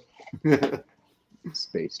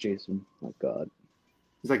 Space Jason. My God.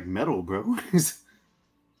 He's like metal, bro.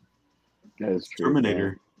 That is true.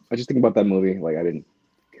 Terminator. Yeah. I just think about that movie. Like I didn't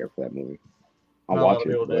care for that movie. I'll watch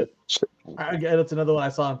it. Again, it's another one I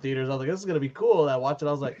saw in theaters. I was like, "This is gonna be cool." And I watched it.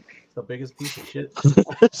 I was like, "It's the biggest piece of shit."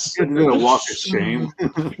 You're gonna walk of shame.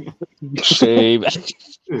 Shame.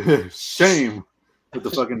 Shame with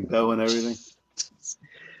the fucking bell and everything.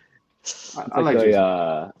 I like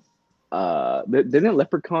didn't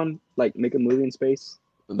Leprechaun like make a movie in space?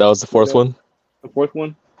 That was the fourth one. The fourth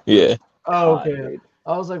one? Yeah. Oh, okay.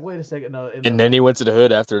 I was like, wait a second, no. And then he went to the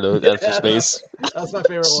hood after space. That's my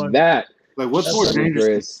favorite one. That. Like, what's more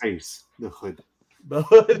dangerous than space? The hood. The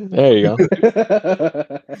hood. There you go.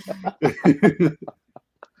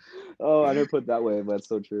 Oh, I never put it that way, but it's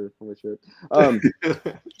so true. For sure.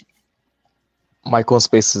 Michael in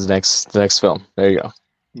Space is the next film. There you go.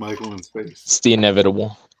 Michael in Space. It's the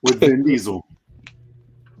inevitable. With Vin Diesel.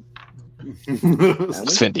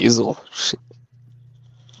 It's Vin Diesel. Shit.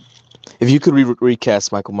 If you could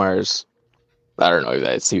recast Michael Myers, I don't know if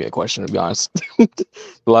that's even a question, to be honest. A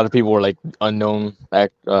lot of people were like unknown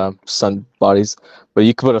stunt bodies, but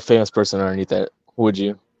you could put a famous person underneath that. Who would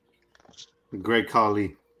you? Greg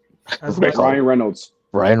Colley. Ryan Reynolds.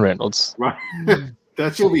 Ryan Reynolds. Right.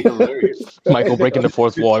 That should be hilarious. Michael breaking the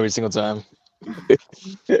fourth wall every single time.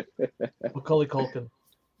 Macaulay Culkin.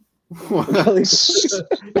 Macaulay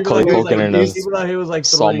Culkin in even though he was like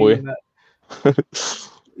Somewhere.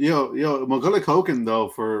 Yo, Macaulay Culkin though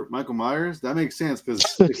for Michael Myers, that makes sense because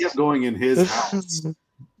they kept going in his house,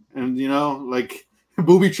 and like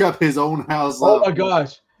booby trap his own house. Oh my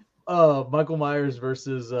gosh, Michael Myers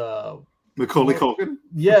versus Macaulay Culkin.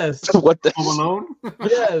 Yes. What the? Home Alone.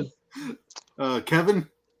 Yes. Kevin.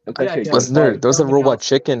 Okay, wasn't there was a Robot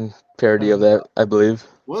Chicken parody of that, I believe.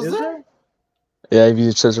 Was there? Yeah, if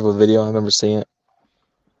you search up a video, I remember seeing it.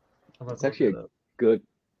 It's actually a good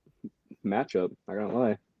matchup. I don't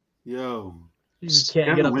lie. Yo, you just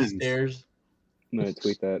can't get up the stairs. I'm gonna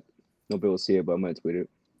tweet that. Nobody will see it, but I'm gonna tweet it.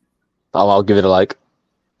 I'll give it a like.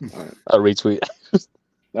 Right. A retweet.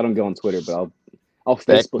 I don't go on Twitter, but I'll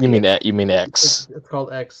Facebook. You mean that? You mean X? It's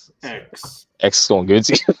called X. X. X is going good.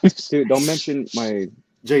 Dude, don't mention my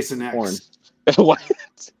Jason X. porn. What?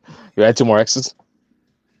 You had 2 more X's?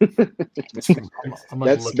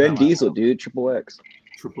 That's Vin Diesel, dude. Triple X.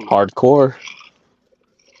 Hardcore.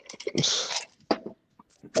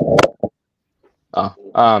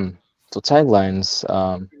 So taglines.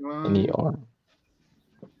 Any or.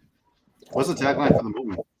 What's the tagline for the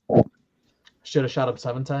movie? Should have shot him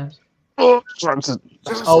 7 times. Oh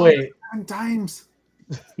wait, 7 times.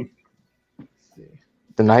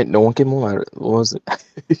 The night no one came home. What was it?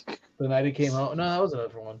 The night he came home. No, that was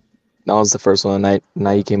another one. That was the first one. The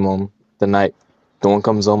night he came home. The night no one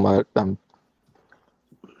comes home. I'm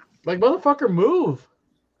like, motherfucker, move.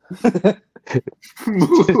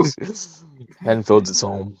 Haddonfield's its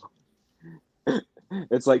home.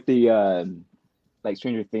 It's like the like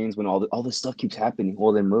Stranger Things when all this stuff keeps happening.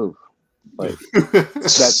 Well, then move. Like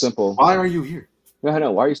it's that simple. Why are you here? I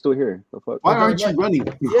know. Why are you still here? The fuck? Why aren't you running?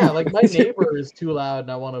 Yeah, like my neighbor is too loud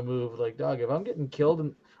and I want to move. Like, dog, if I'm getting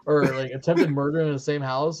killed or like attempted murder in the same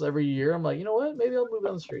house every year, I'm like, you know what? Maybe I'll move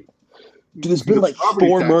down the street. Dude, there's been like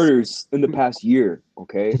 4 murders in the past year.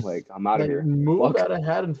 Okay, like I'm out of here. Move out of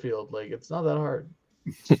Haddonfield. Like it's not that hard.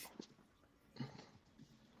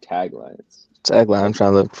 Taglines. Tagline. I'm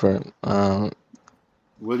trying to look for it.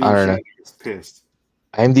 William I don't know. is pissed.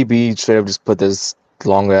 IMDb straight up just put this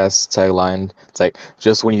long ass tagline. It's like,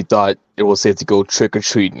 just when you thought it was safe to go trick or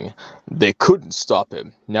treating, they couldn't stop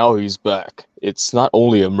him. Now he's back. It's not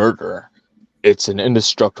only a murderer, it's an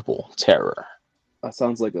indestructible terror. That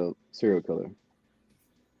sounds like a serial killer.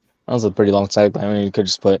 That was a pretty long tagline. I mean, you could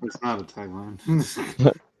just put. It's not a tagline.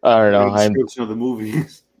 I don't know. Description of the movie.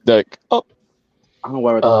 Like, oh, I don't know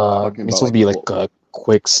why we're talking about. it's supposed to be like a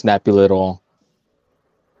quick, snappy little.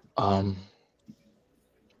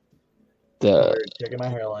 Checking my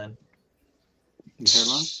hairline. Your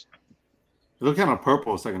hairline? It looked kind of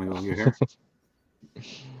purple a second ago. Your hair.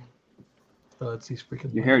 It's these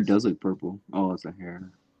freaking. Your hair does look purple. Oh, it's the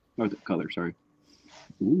hair. Oh, the color. Sorry.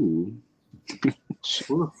 Ooh.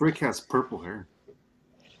 Who the frick has purple hair?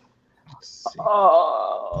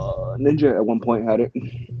 Ninja at one point had it.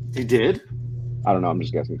 He did? I don't know. I'm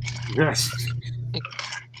just guessing. Yes.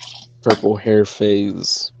 Purple hair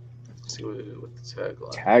phase. Let's see what the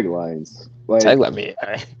tagline. Taglines. Like, Tagline me.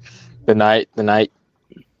 The night. The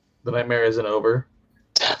nightmare isn't over.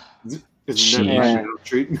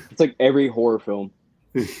 It's like every horror film.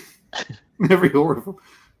 Every horror film.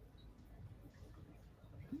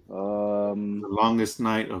 The longest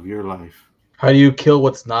night of your life. How do you kill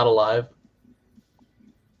what's not alive?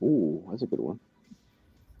 Ooh, that's a good one.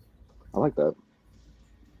 I like that.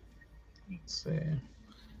 Let's see.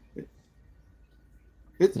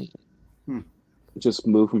 Just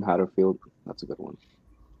move from Haddonfield. That's a good one.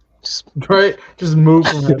 Right? Just move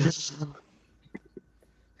from Haddonfield.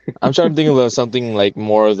 I'm trying to think about something like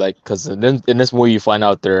more like, because in this movie you find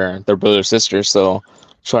out they're brother sisters, so I'm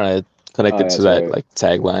trying to connect it to that like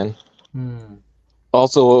tagline.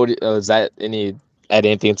 Also, is that add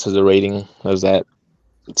anything to the rating? Is that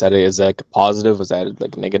positive? Is that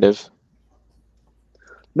like negative?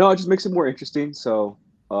 No, it just makes it more interesting. So,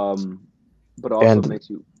 but also makes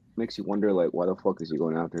you wonder like why the fuck is he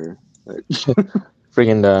going after her? Like,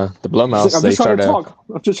 freaking the Blumhouse. Like,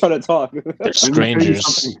 I'm just trying to talk. They're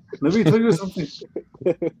strangers. Let me tell you something.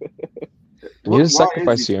 He just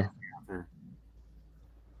sacrifice you.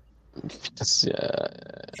 Because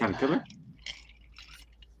trying to kill her?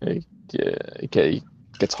 Yeah, okay.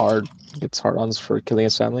 gets hard ons for killing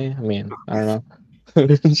his family. I mean, I don't know.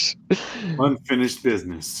 Unfinished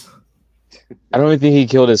business. I don't even think he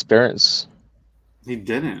killed his parents. He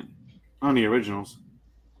didn't on the originals.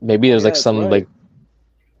 Maybe there's like some right. like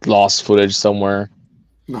lost footage somewhere.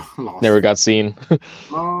 Lost. Never got seen.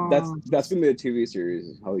 That's gonna be a TV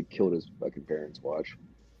series. How he killed his fucking parents. Watch.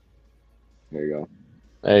 There you go.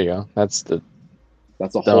 There you go. That's a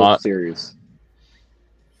whole series.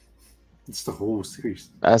 It's the whole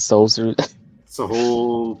series. That's the whole series. It's a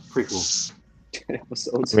whole prequel.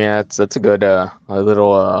 Episodes. I mean, that's a good a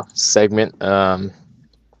little segment.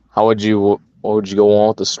 What would you go on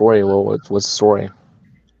with the story? What's the story?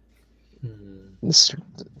 This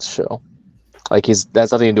show, like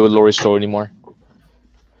that's nothing to do with Laurie's show anymore.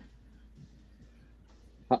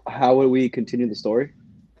 How would we continue the story?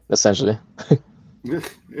 Essentially,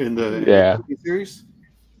 In the yeah series.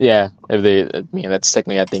 Yeah, if they, I mean, that's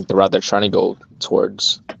technically, I think, the route they're trying to go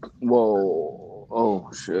towards. Whoa! Oh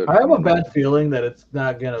shit! I have a bad feeling that it's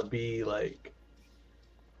not gonna be like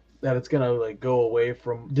that. It's gonna like go away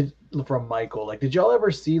from Michael. Like, did y'all ever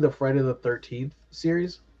see the Friday the 13th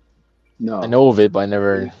series? No, I know of it, but I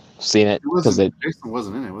never seen it because Jason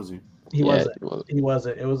wasn't in it, was he? He wasn't.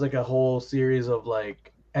 It was like a whole series of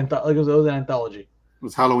like it was an anthology. It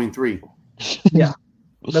was Halloween 3. Yeah.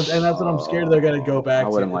 That's what I'm scared they're gonna go back. I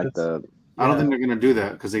wouldn't like that. I don't think they're gonna do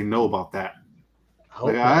that because they know about that.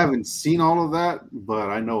 Like, I haven't seen all of that, but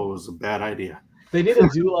I know it was a bad idea. They need to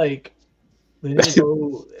do like it needs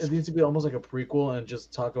to be almost like a prequel and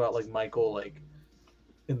just talk about like Michael like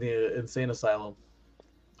in the insane asylum,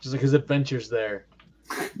 just like his adventures there.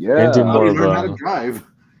 Yeah, and do more of how to drive.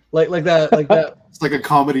 Like that. It's like a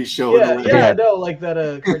comedy show. Yeah, no, like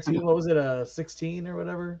that cartoon. What was it? 16 or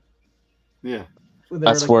whatever. Yeah.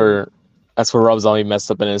 That's where Rob Zombie messed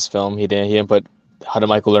up in his film. He didn't put how did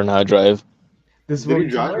Michael learn how to drive. Did he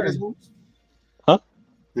drive in his films? Huh?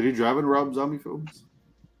 Did he drive in Rob Zombie films?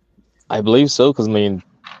 I believe so, because I mean,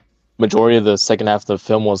 majority of the second half of the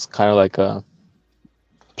film was kind of like a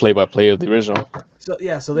play-by-play of the original.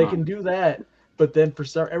 So they can do that, but then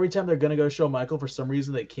every time they're gonna go show Michael, for some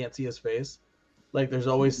reason they can't see his face. Like there's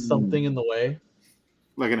always something in the way.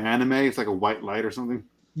 Like an anime, it's like a white light or something.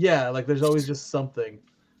 Yeah, like there's always just something.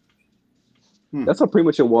 That's how pretty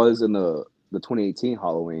much it was in the 2018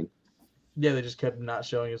 Halloween. Yeah, they just kept not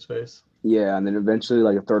showing his face. Yeah, and then eventually,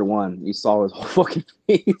 like the third one, you saw his whole fucking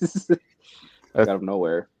face out of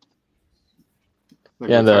nowhere.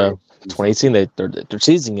 Like yeah, the 2018 they're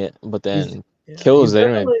teasing it, but then kills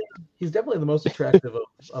it. He's definitely the most attractive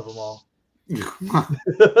of them all.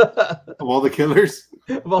 Of all the killers?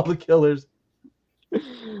 Of all the killers.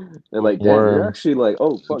 They're like, they're actually like,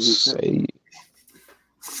 oh, fuck.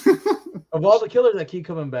 Of all the killers that keep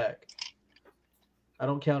coming back, I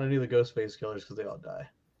don't count any of the Ghostface killers because they all die.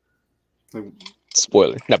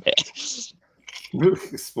 Spoiler. Not bad. What?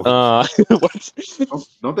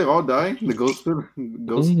 Don't they all die? The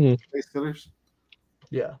Ghostface killers?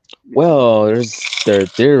 Yeah. Well, they're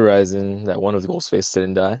theorizing that one of the Ghostface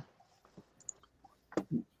didn't die.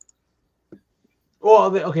 Well,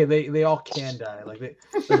 they all can die. Like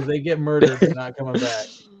they get murdered, they're not coming back.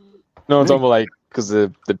 No, I'm talking about like because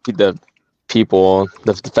the people,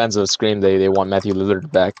 the fans of Scream, they want Matthew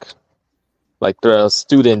Lillard back. Like the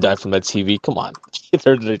student died from that TV. Come on, I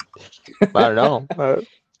don't know.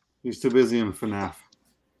 He's too busy in FNAF.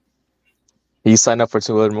 He signed up for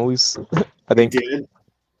 2 other movies. I think. He did.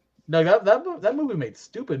 No, that movie made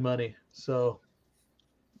stupid money. So.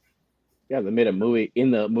 Yeah, they made a movie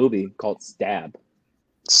in the movie called Stab.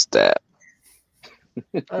 Stab.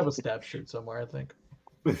 I have a Stab shirt somewhere, I think.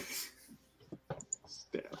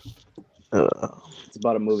 Stab. It's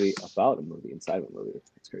about a movie inside of a movie.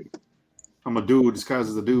 It's crazy. I'm a dude disguised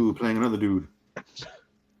as a dude playing another dude.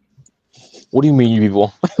 What do you mean, you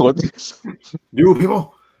people? What? You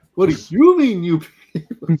people? What do you mean, you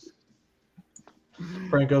people?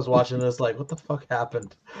 Franco's watching this like, what the fuck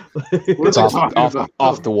happened? It's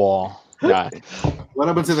off the wall. Nah. What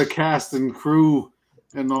happened to the cast and crew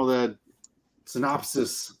and all that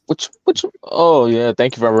synopsis? Which? Oh yeah,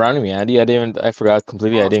 thank you for reminding me, Andy. I forgot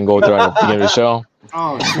completely. I didn't go through at the beginning of the show.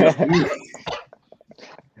 Oh shit.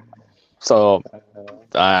 So,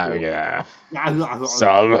 yeah.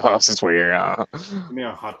 So since we're Give me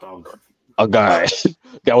a hot dog. A guy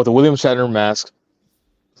with a William Shatner mask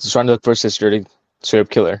is trying to look for his sister to straight up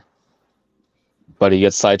kill her, but he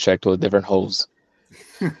gets sidetracked with a different hose.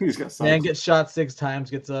 He's got man gets shot 6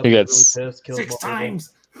 times, gets up, he gets really pissed, kills 6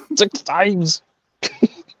 times. 6 times.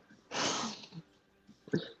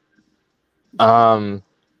 I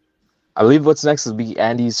believe what's next will be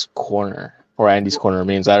Andy's Corner, or Andy's Corner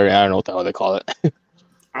means I don't know what the hell they call it.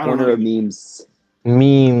 I don't Corner of know. memes.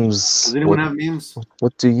 Memes. Does anyone have memes?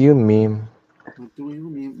 What do you meme? What do you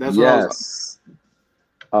mean? That's what I was.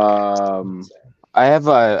 Yes.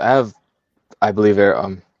 I believe if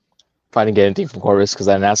I didn't get anything from Corvus because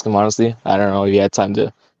I didn't ask him honestly. I don't know if he had time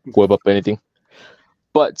to whip up anything.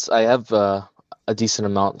 But I have a decent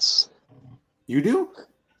amounts. You do?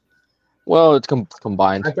 Well, it's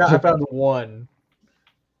combined. I found one.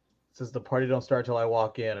 It says the party don't start till I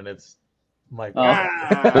walk in, and it's Michael. Yeah,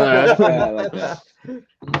 I like that.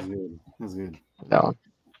 That's good. That's good. No.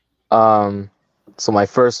 So my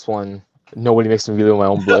first one, nobody makes me feel my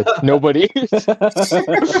own blood. Nobody.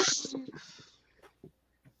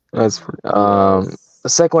 That's the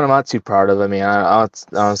second one I'm not too proud of. I mean, I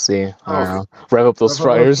honestly, I don't know. Rev up those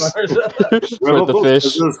fryers for the fish.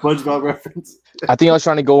 Is that a SpongeBob reference? I think I was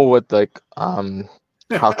trying to go with like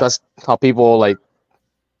how people like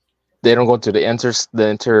they don't go to the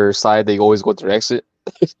enter side, they always go to the exit.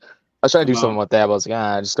 I was trying to do something like that, but I was like,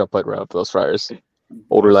 I just gotta put rev up those fryers.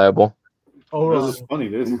 Old reliable. Oh, this is funny,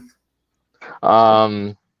 dude.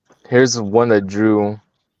 Here's one that Drew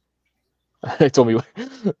he told me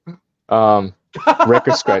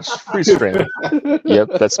record scratch free stream. Yep,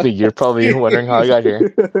 that's me. You're probably wondering how I got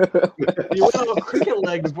here. You went on a cricket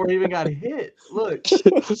leg before he even got hit. Look.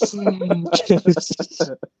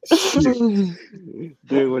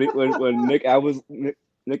 Dude, when Nick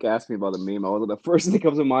asked me about the meme, the first thing that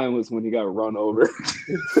comes to mind was when he got run over.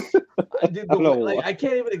 Dude, I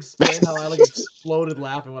can't even explain how I like exploded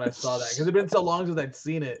laughing when I saw that because it'd been so long since I'd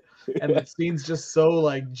seen it, and the scene's just so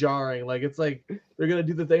like jarring. Like it's like they're gonna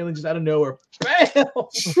do the thing and then just out of nowhere, bam!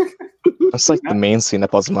 That's like the main scene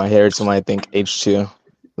that pops in my head to my I think H2.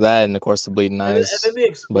 That and of course the bleeding eyes. And then the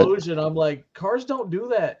explosion. I'm like, cars don't do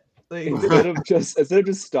that. Like, instead of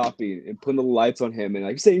just stopping and putting the lights on him and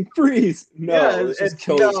like saying freeze. No, let's just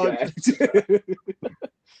kill this guy.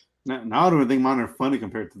 Now I don't even think mine are funny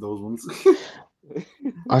compared to those ones.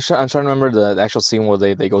 I'm trying to remember the actual scene where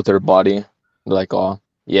they go to their body. They're like, oh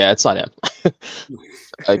yeah, it's not him.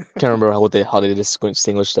 I can't remember how they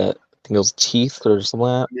distinguished that. I think it was teeth or something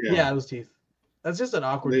like that. Yeah, it was teeth. That's just an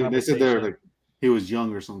awkward conversation. They said they're like he was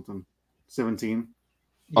young or something. 17.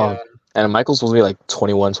 Yeah. And Michael's supposed to be like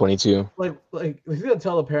 21, 22. Like he's gonna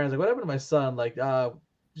tell the parents like, what happened to my son? Like,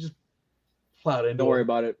 just plowed into. Don't worry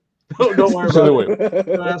about it. Don't worry about it.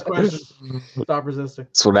 Don't ask questions. Stop resisting.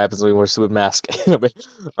 That's what happens when we wear stupid mask.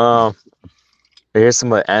 Here's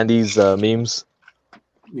some of Andy's memes.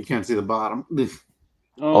 You can't see the bottom.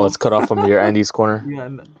 Oh, it's cut off from your Andy's corner.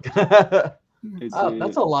 Yeah.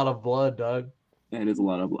 That's a lot of blood, Doug. That is a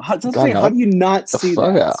lot of blood. How do you not see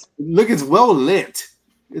that? Out. Look, it's well lit.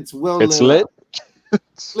 It's well lit.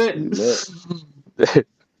 It's lit? Lit.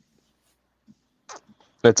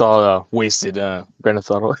 It's all wasted grain of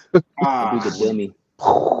thought. The dummy.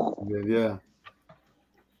 Yeah.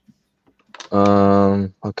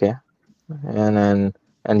 Okay. And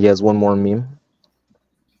he has one more meme.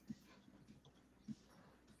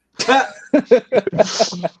 I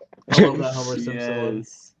love that Homer Simpson.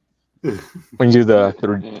 Yes. When you do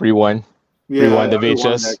the rewind. Yeah, rewind the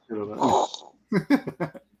VHS.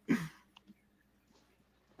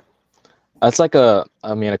 That's like a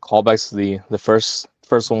callback to the first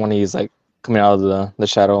one when he's like coming out of the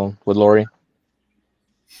shadow with Lori.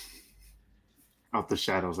 Out the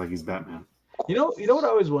shadows like he's Batman. You know what I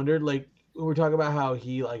always wondered? Like when we're talking about how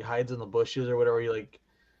he like hides in the bushes or whatever, he like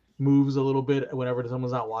moves a little bit whenever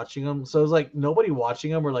someone's not watching him. So it's like nobody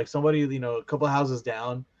watching him, or like somebody, a couple of houses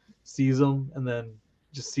down sees him and then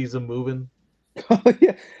just sees him moving. Oh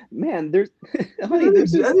yeah, man. There's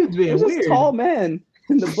this tall man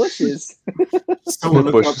in the bushes. Someone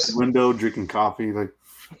looked out the window drinking coffee. Like,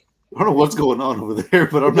 I don't know what's going on over there,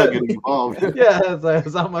 but I'm not getting involved. Yeah,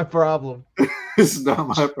 it's not my problem. It's not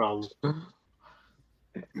my problem.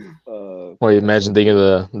 Well, you imagine thinking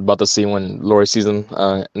about the scene when Lori sees him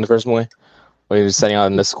in the first movie when he was setting out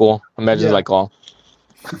in the school. Imagine like all.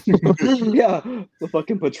 Yeah, the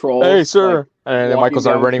fucking patrol. Hey, sir! And then Michael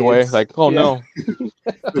started running away. Like, oh no!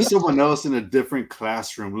 There's someone else in a different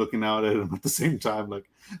classroom looking out at him at the same time. Like,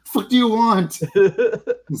 the fuck do you want?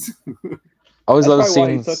 I always love the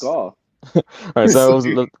scenes. He took off. All right, so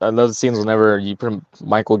I love the scenes whenever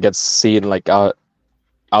Michael gets seen like out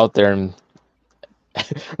there, and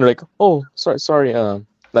they're like, "Oh, sorry."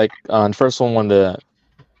 Like on the first one when the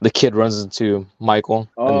kid runs into Michael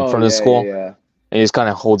in front of the school. Yeah. And he just kind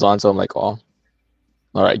of holds on to him like, oh,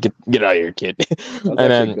 all right, get out of here, kid. That's and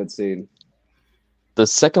then a good scene. The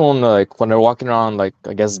second one, like when they're walking around, like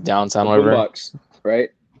I guess downtown or whatever. Boombox, right?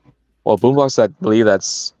 Well, Boombox, I believe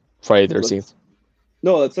that's Friday the 13th.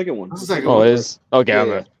 No, that's the second one. That's the second one. one. It is? Okay,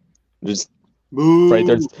 Yeah. just Boo. Right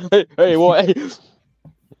there. Hey, boy.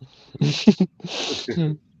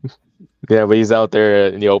 Yeah, but he's out there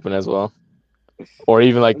in the open as well. Or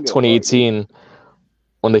even like 2018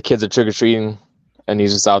 when the kids are trick or treating and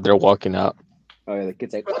he's just out there walking out. Oh yeah, the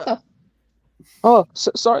kid's like, what the? Oh,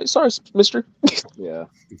 sorry, mister. Yeah,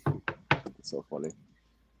 it's so funny.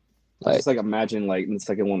 Like, Just like imagine like in the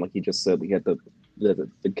second one, like he just said, we had the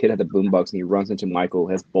kid had the boombox and he runs into Michael,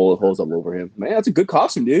 has bullet holes all over him. Man, that's a good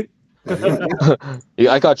costume, dude.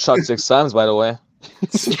 yeah, I got shot 6 times, by the way.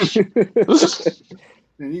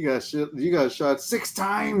 And you got shot 6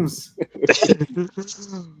 times.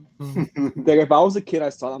 Like if I was a kid, I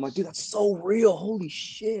saw that, I'm like, dude, that's so real. Holy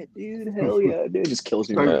shit, dude. Hell yeah, dude. It just kills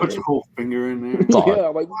me. Like, put your whole finger in there. Yeah,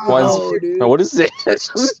 I'm like, wow, dude. What is this?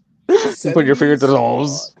 Put your finger to the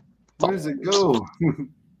nose. Where does it go?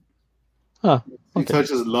 Huh. He touches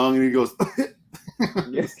his lung and he goes.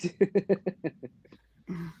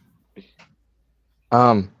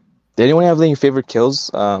 Did anyone have any favorite kills?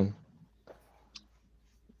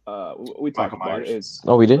 We talked about it.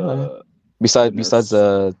 Oh, we did. Besides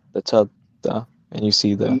the tub, and you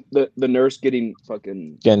see the nurse getting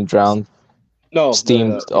drowned. No,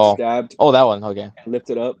 steamed. Stabbed. Oh, that one. Okay.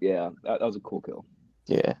 Lifted up. Yeah, that was a cool kill.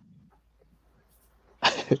 Yeah.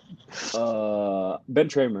 Ben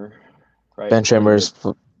Tramer. Right. Ben Tramer's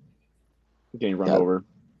getting run over,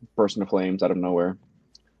 burst into flames out of nowhere.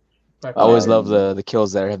 I always love the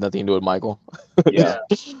kills that have nothing to do with Michael. Yeah.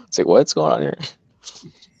 It's like, what's going on here?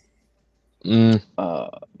 How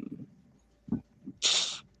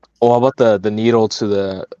about the needle to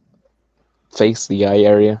the face, the eye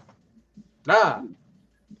area? Ah.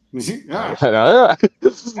 That's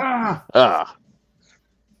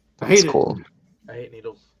cool. I hate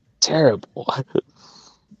needles. Terrible.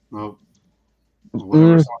 Well,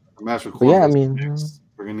 whatever. Yeah, I mean,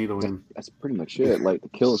 we're gonna needle in. That's pretty much it. Like the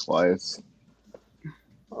kills wise.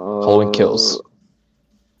 Holding kills.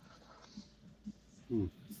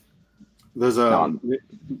 There's the end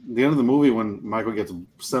of the movie when Michael gets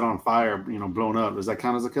set on fire, blown up. Does that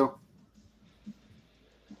count as a kill?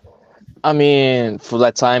 I mean, for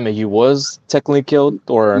that time, he was technically killed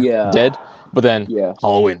or dead. But then,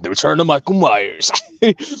 Halloween, the return of Michael Myers.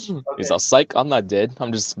 He's all psych. I'm not dead.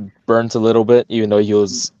 I'm just burnt a little bit, even though he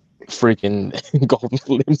was freaking golden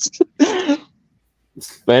flames. But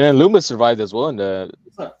then Loomis survived as well. And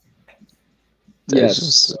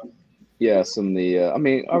yes. Yes, and I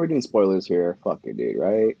mean, are we doing spoilers here? Fuck it, dude,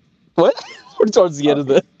 right? What? We're towards the end of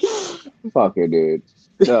the... Fuck it, dude.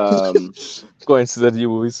 Going to the new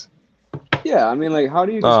movies. Yeah, I mean, like, how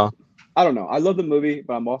do you... I don't know. I love the movie,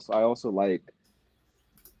 but I also like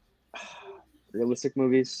realistic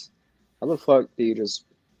movies. How the fuck do you just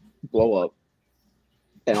blow up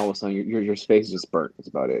and all of a sudden your face is just burnt? That's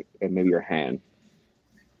about it. And maybe your hand.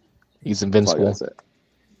 He's invincible. That's it.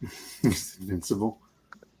 He's invincible.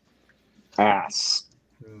 Ass.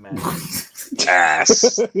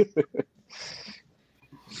 Ass.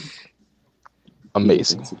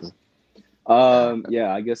 Amazing.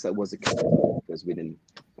 Yeah, I guess that was a kill because we didn't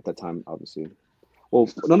at that time, obviously. Well,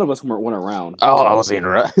 none of us weren't around. Oh, I was eating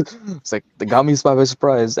right. It's like they got me by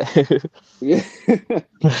surprise. Yeah.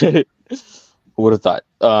 Who would have thought?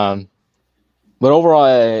 But overall,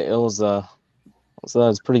 it was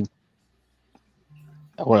pretty.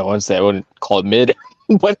 I wouldn't say I wouldn't call it mid,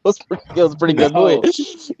 but it was pretty good movie.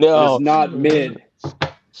 No, it's not mid.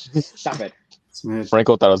 Stop it. It's mid.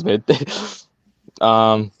 Franco thought it was mid.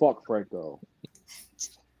 Fuck Franco.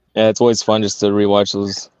 Yeah, it's always fun just to rewatch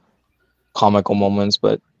those comical moments,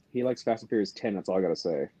 but he likes Fast and Furious 10. That's all I gotta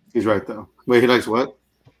say. He's right though. Wait, he likes what?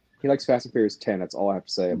 He likes Fast and Furious 10. That's all I have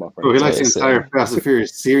to say about Franco. Oh, he likes the entire Fast and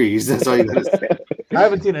Furious series. That's all you gotta say. I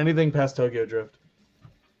haven't seen anything past Tokyo Drift.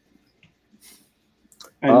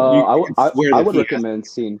 I would recommend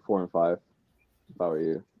seeing 4 and 5 if I were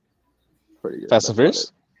you. Pretty good. Fast and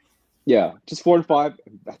Furious? Yeah, just 4 and 5.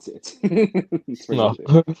 That's it. No.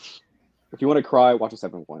 If you want to cry, watch the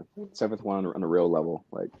 7th one. 7th one on a real level.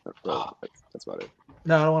 Like that's about it.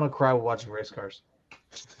 No, I don't want to cry while watching race cars.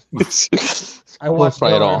 I watched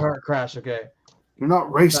cry at all. Heart Crash. Okay. They're not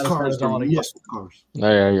race That is cars. They're what I muscle cars.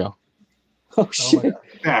 There you go. Oh shit!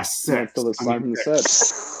 Fast sex. Still the sign from the set.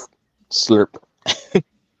 Slurp. Is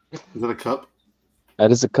that a cup?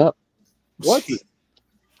 That is a cup. What?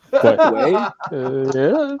 What? Way? Yeah,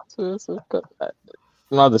 it's a cup.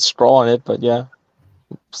 Not the straw in it, but yeah.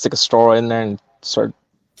 Stick a straw in there and start.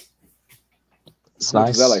 It's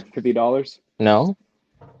nice. Is that like $50? No.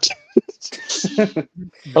 I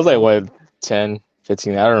was like, what, 10,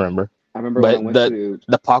 15? I don't remember. I remember but when I went to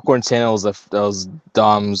the popcorn tin was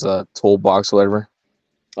Dom's toolbox, whatever.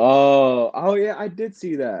 Oh yeah, I did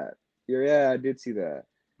see that. Yeah, I did see that.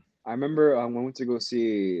 I remember when we went to go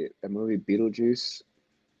see a movie, Beetlejuice,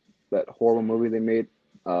 that horrible movie they made.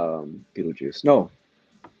 Beetlejuice. No,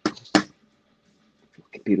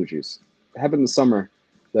 Beetlejuice. It happened in the summer.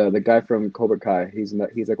 The guy from Cobra Kai. He's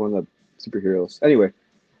like one of the superheroes. Anyway,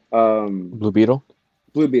 Blue Beetle.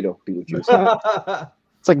 Blue Beetle, Beetlejuice.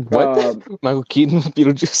 It's like what? Michael Keaton,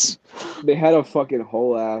 Beetlejuice. They had a fucking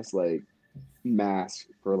whole ass like mask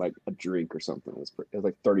for like a drink or something. It was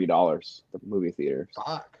like $30 at the movie theater.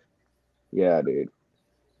 Fuck. Yeah, dude.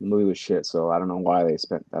 The movie was shit, so I don't know why they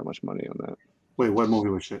spent that much money on that. Wait, what movie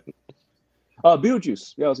was shit?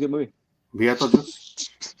 Beetlejuice. Yeah, it was a good movie. Beetlejuice?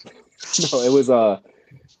 No, it was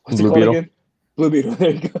what's Blue it called Beetle? again? Blue Beetle.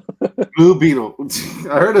 There you go. Blue Beetle.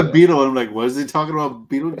 I heard a beetle and I'm like, what is he talking about?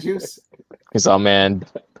 Beetlejuice? He's oh man,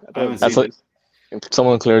 I haven't that's seen like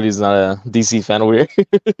someone clearly is not a DC fan over here.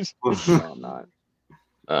 it. No, I'm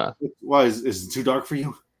not. Why? Is it too dark for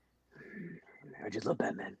you? I just love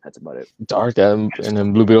Batman. That's about it. Dark and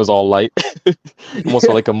then Blue Beetle's all light, almost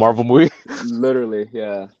like a Marvel movie. Literally,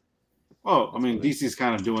 yeah. Oh, I mean, DC's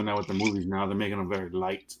kind of doing that with the movies now. They're making them very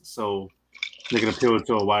light, so they can appeal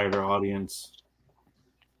to a wider audience,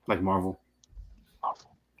 like Marvel.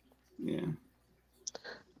 Yeah.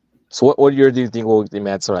 So what year do you think we'll?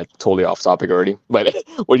 That's like totally off topic already. But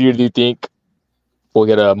what year do you think we'll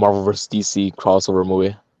get a Marvel vs. DC crossover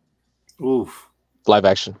movie, Oof. live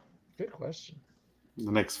action? Good question. The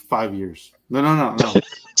next 5 years. No.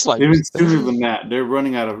 It's like Even sooner than that. They're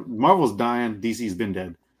running out of. Marvel's dying. DC's been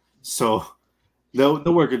dead, so they'll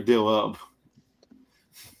work a deal up.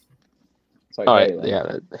 It's like, all hey, right, like,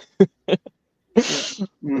 yeah.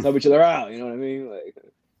 let's help each other out. You know what I mean? Like,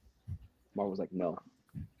 Marvel's like, no.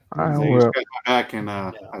 So you scratch my back, and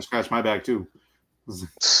I scratch my back too.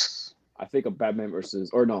 I think of Batman Bruce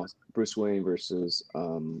Wayne versus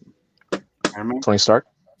Iron Man? Tony Stark.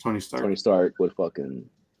 Tony Stark. Tony Stark would fucking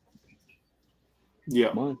Yeah.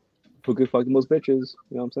 come on. Who could fuck the most bitches?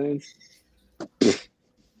 You know what I'm saying?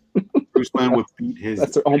 Bruce Wayne would beat his.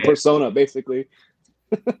 That's their own persona, basically.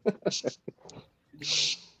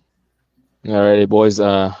 Alrighty, boys.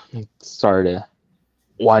 Sorry to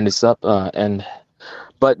wind this up.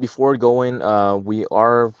 But before going, we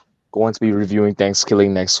are going to be reviewing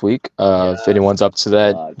Thanksgiving next week. If anyone's up to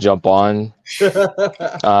that, jump on.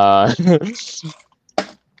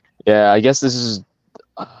 Yeah, I guess this is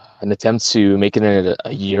an attempt to make it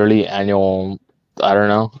a yearly annual. I don't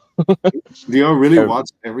know. Do y'all really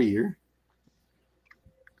watch every year?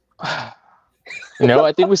 No,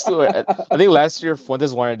 I think we still. I think last year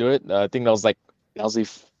Fuentes wanted to do it. I think that was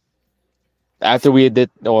after we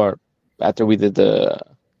did the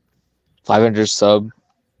 500 sub,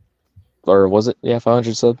 or was it? Yeah,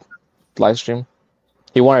 500 sub live stream.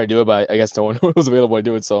 He wanted to do it, but I guess no one was available to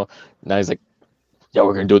do it. So now he's like, "Yeah,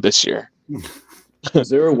 we're gonna do it this year." Is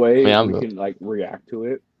there a way I mean, we can like react to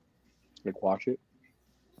it, like watch it?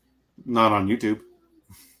 Not on YouTube.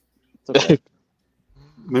 It's okay.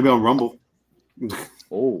 Maybe on Rumble.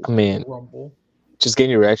 Oh, I mean, Rumble. just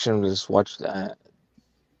getting your reaction, just watch that.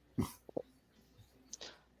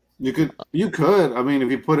 You could. I mean,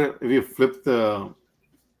 if you flip the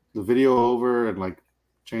video over and like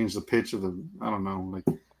change the pitch of the, I don't know, like.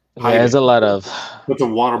 Yeah, there's a lot of. Put the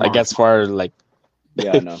watermark. I guess far like.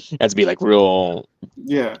 yeah, I know. It has to be like real.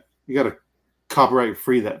 Yeah, you gotta copyright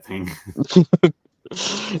free that thing.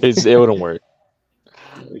 It wouldn't work.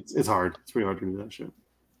 It's hard. It's pretty hard to do that shit.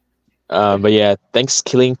 But yeah,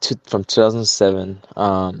 Thanksgiving from 2007.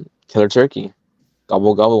 Killer Turkey,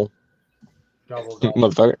 gobble gobble, Gobble, gobble.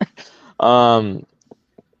 motherfucker. I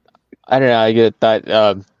don't know. I get that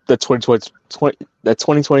the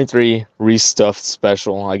 2023 Restuffed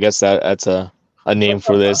special. I guess that's a name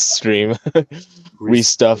for this stream.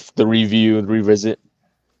 Restuffed, the review, the revisit.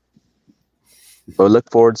 But look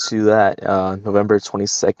forward to that November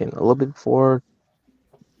 22nd, a little bit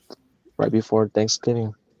right before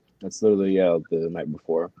Thanksgiving. That's literally the night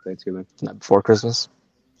before Thanksgiving. Not before Christmas.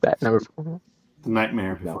 That never. The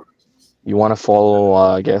nightmare before. You want to follow,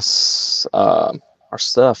 I guess, our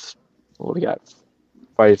stuff. What we got?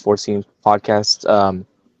 Friday 14th podcast.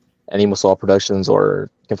 Any Masala Productions,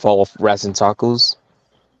 or you can follow Rats and Tacos.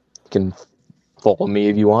 You can follow me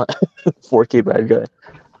if you want. 4K bad guy.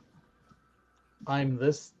 I'm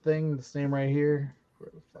this name right here.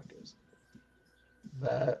 Where the fuck is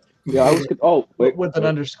that? Yeah, I was. Oh, wait, with an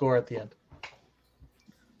underscore at the end.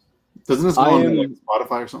 Doesn't this go on like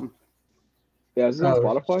Spotify or something? Yeah, is this on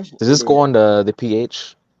Spotify? Does this go on the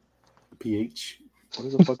PH? PH. What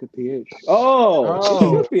is a fucking PH? Oh, it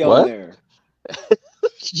should be what? on there.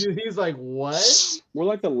 He's like, what? We're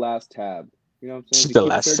like the last tab. You know what I'm saying? The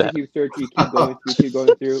last step. Keep searching, keep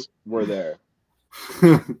going through. We're there.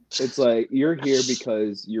 It's like you're here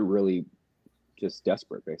because you're really just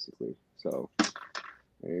desperate, basically. So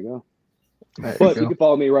there you go. But you can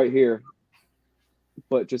follow me right here.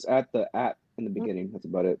 But just at the @ in the beginning. That's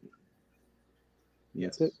about it.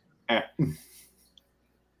 Yes. That's it.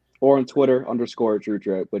 Or on Twitter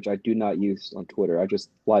 _DrewDrip, which I do not use on Twitter. I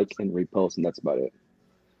just like and repost, and that's about it.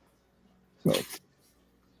 So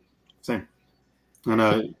same.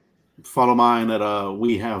 And follow mine at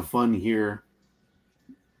We Have Fun Here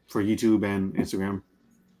for YouTube and Instagram.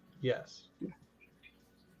 Yes.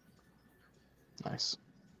 Nice.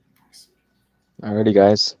 Alrighty,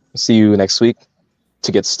 guys. See you next week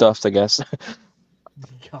to get stuffed, I guess.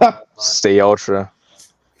 Stay ultra.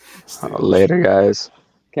 Later, guys.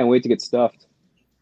 Can't wait to get stuffed.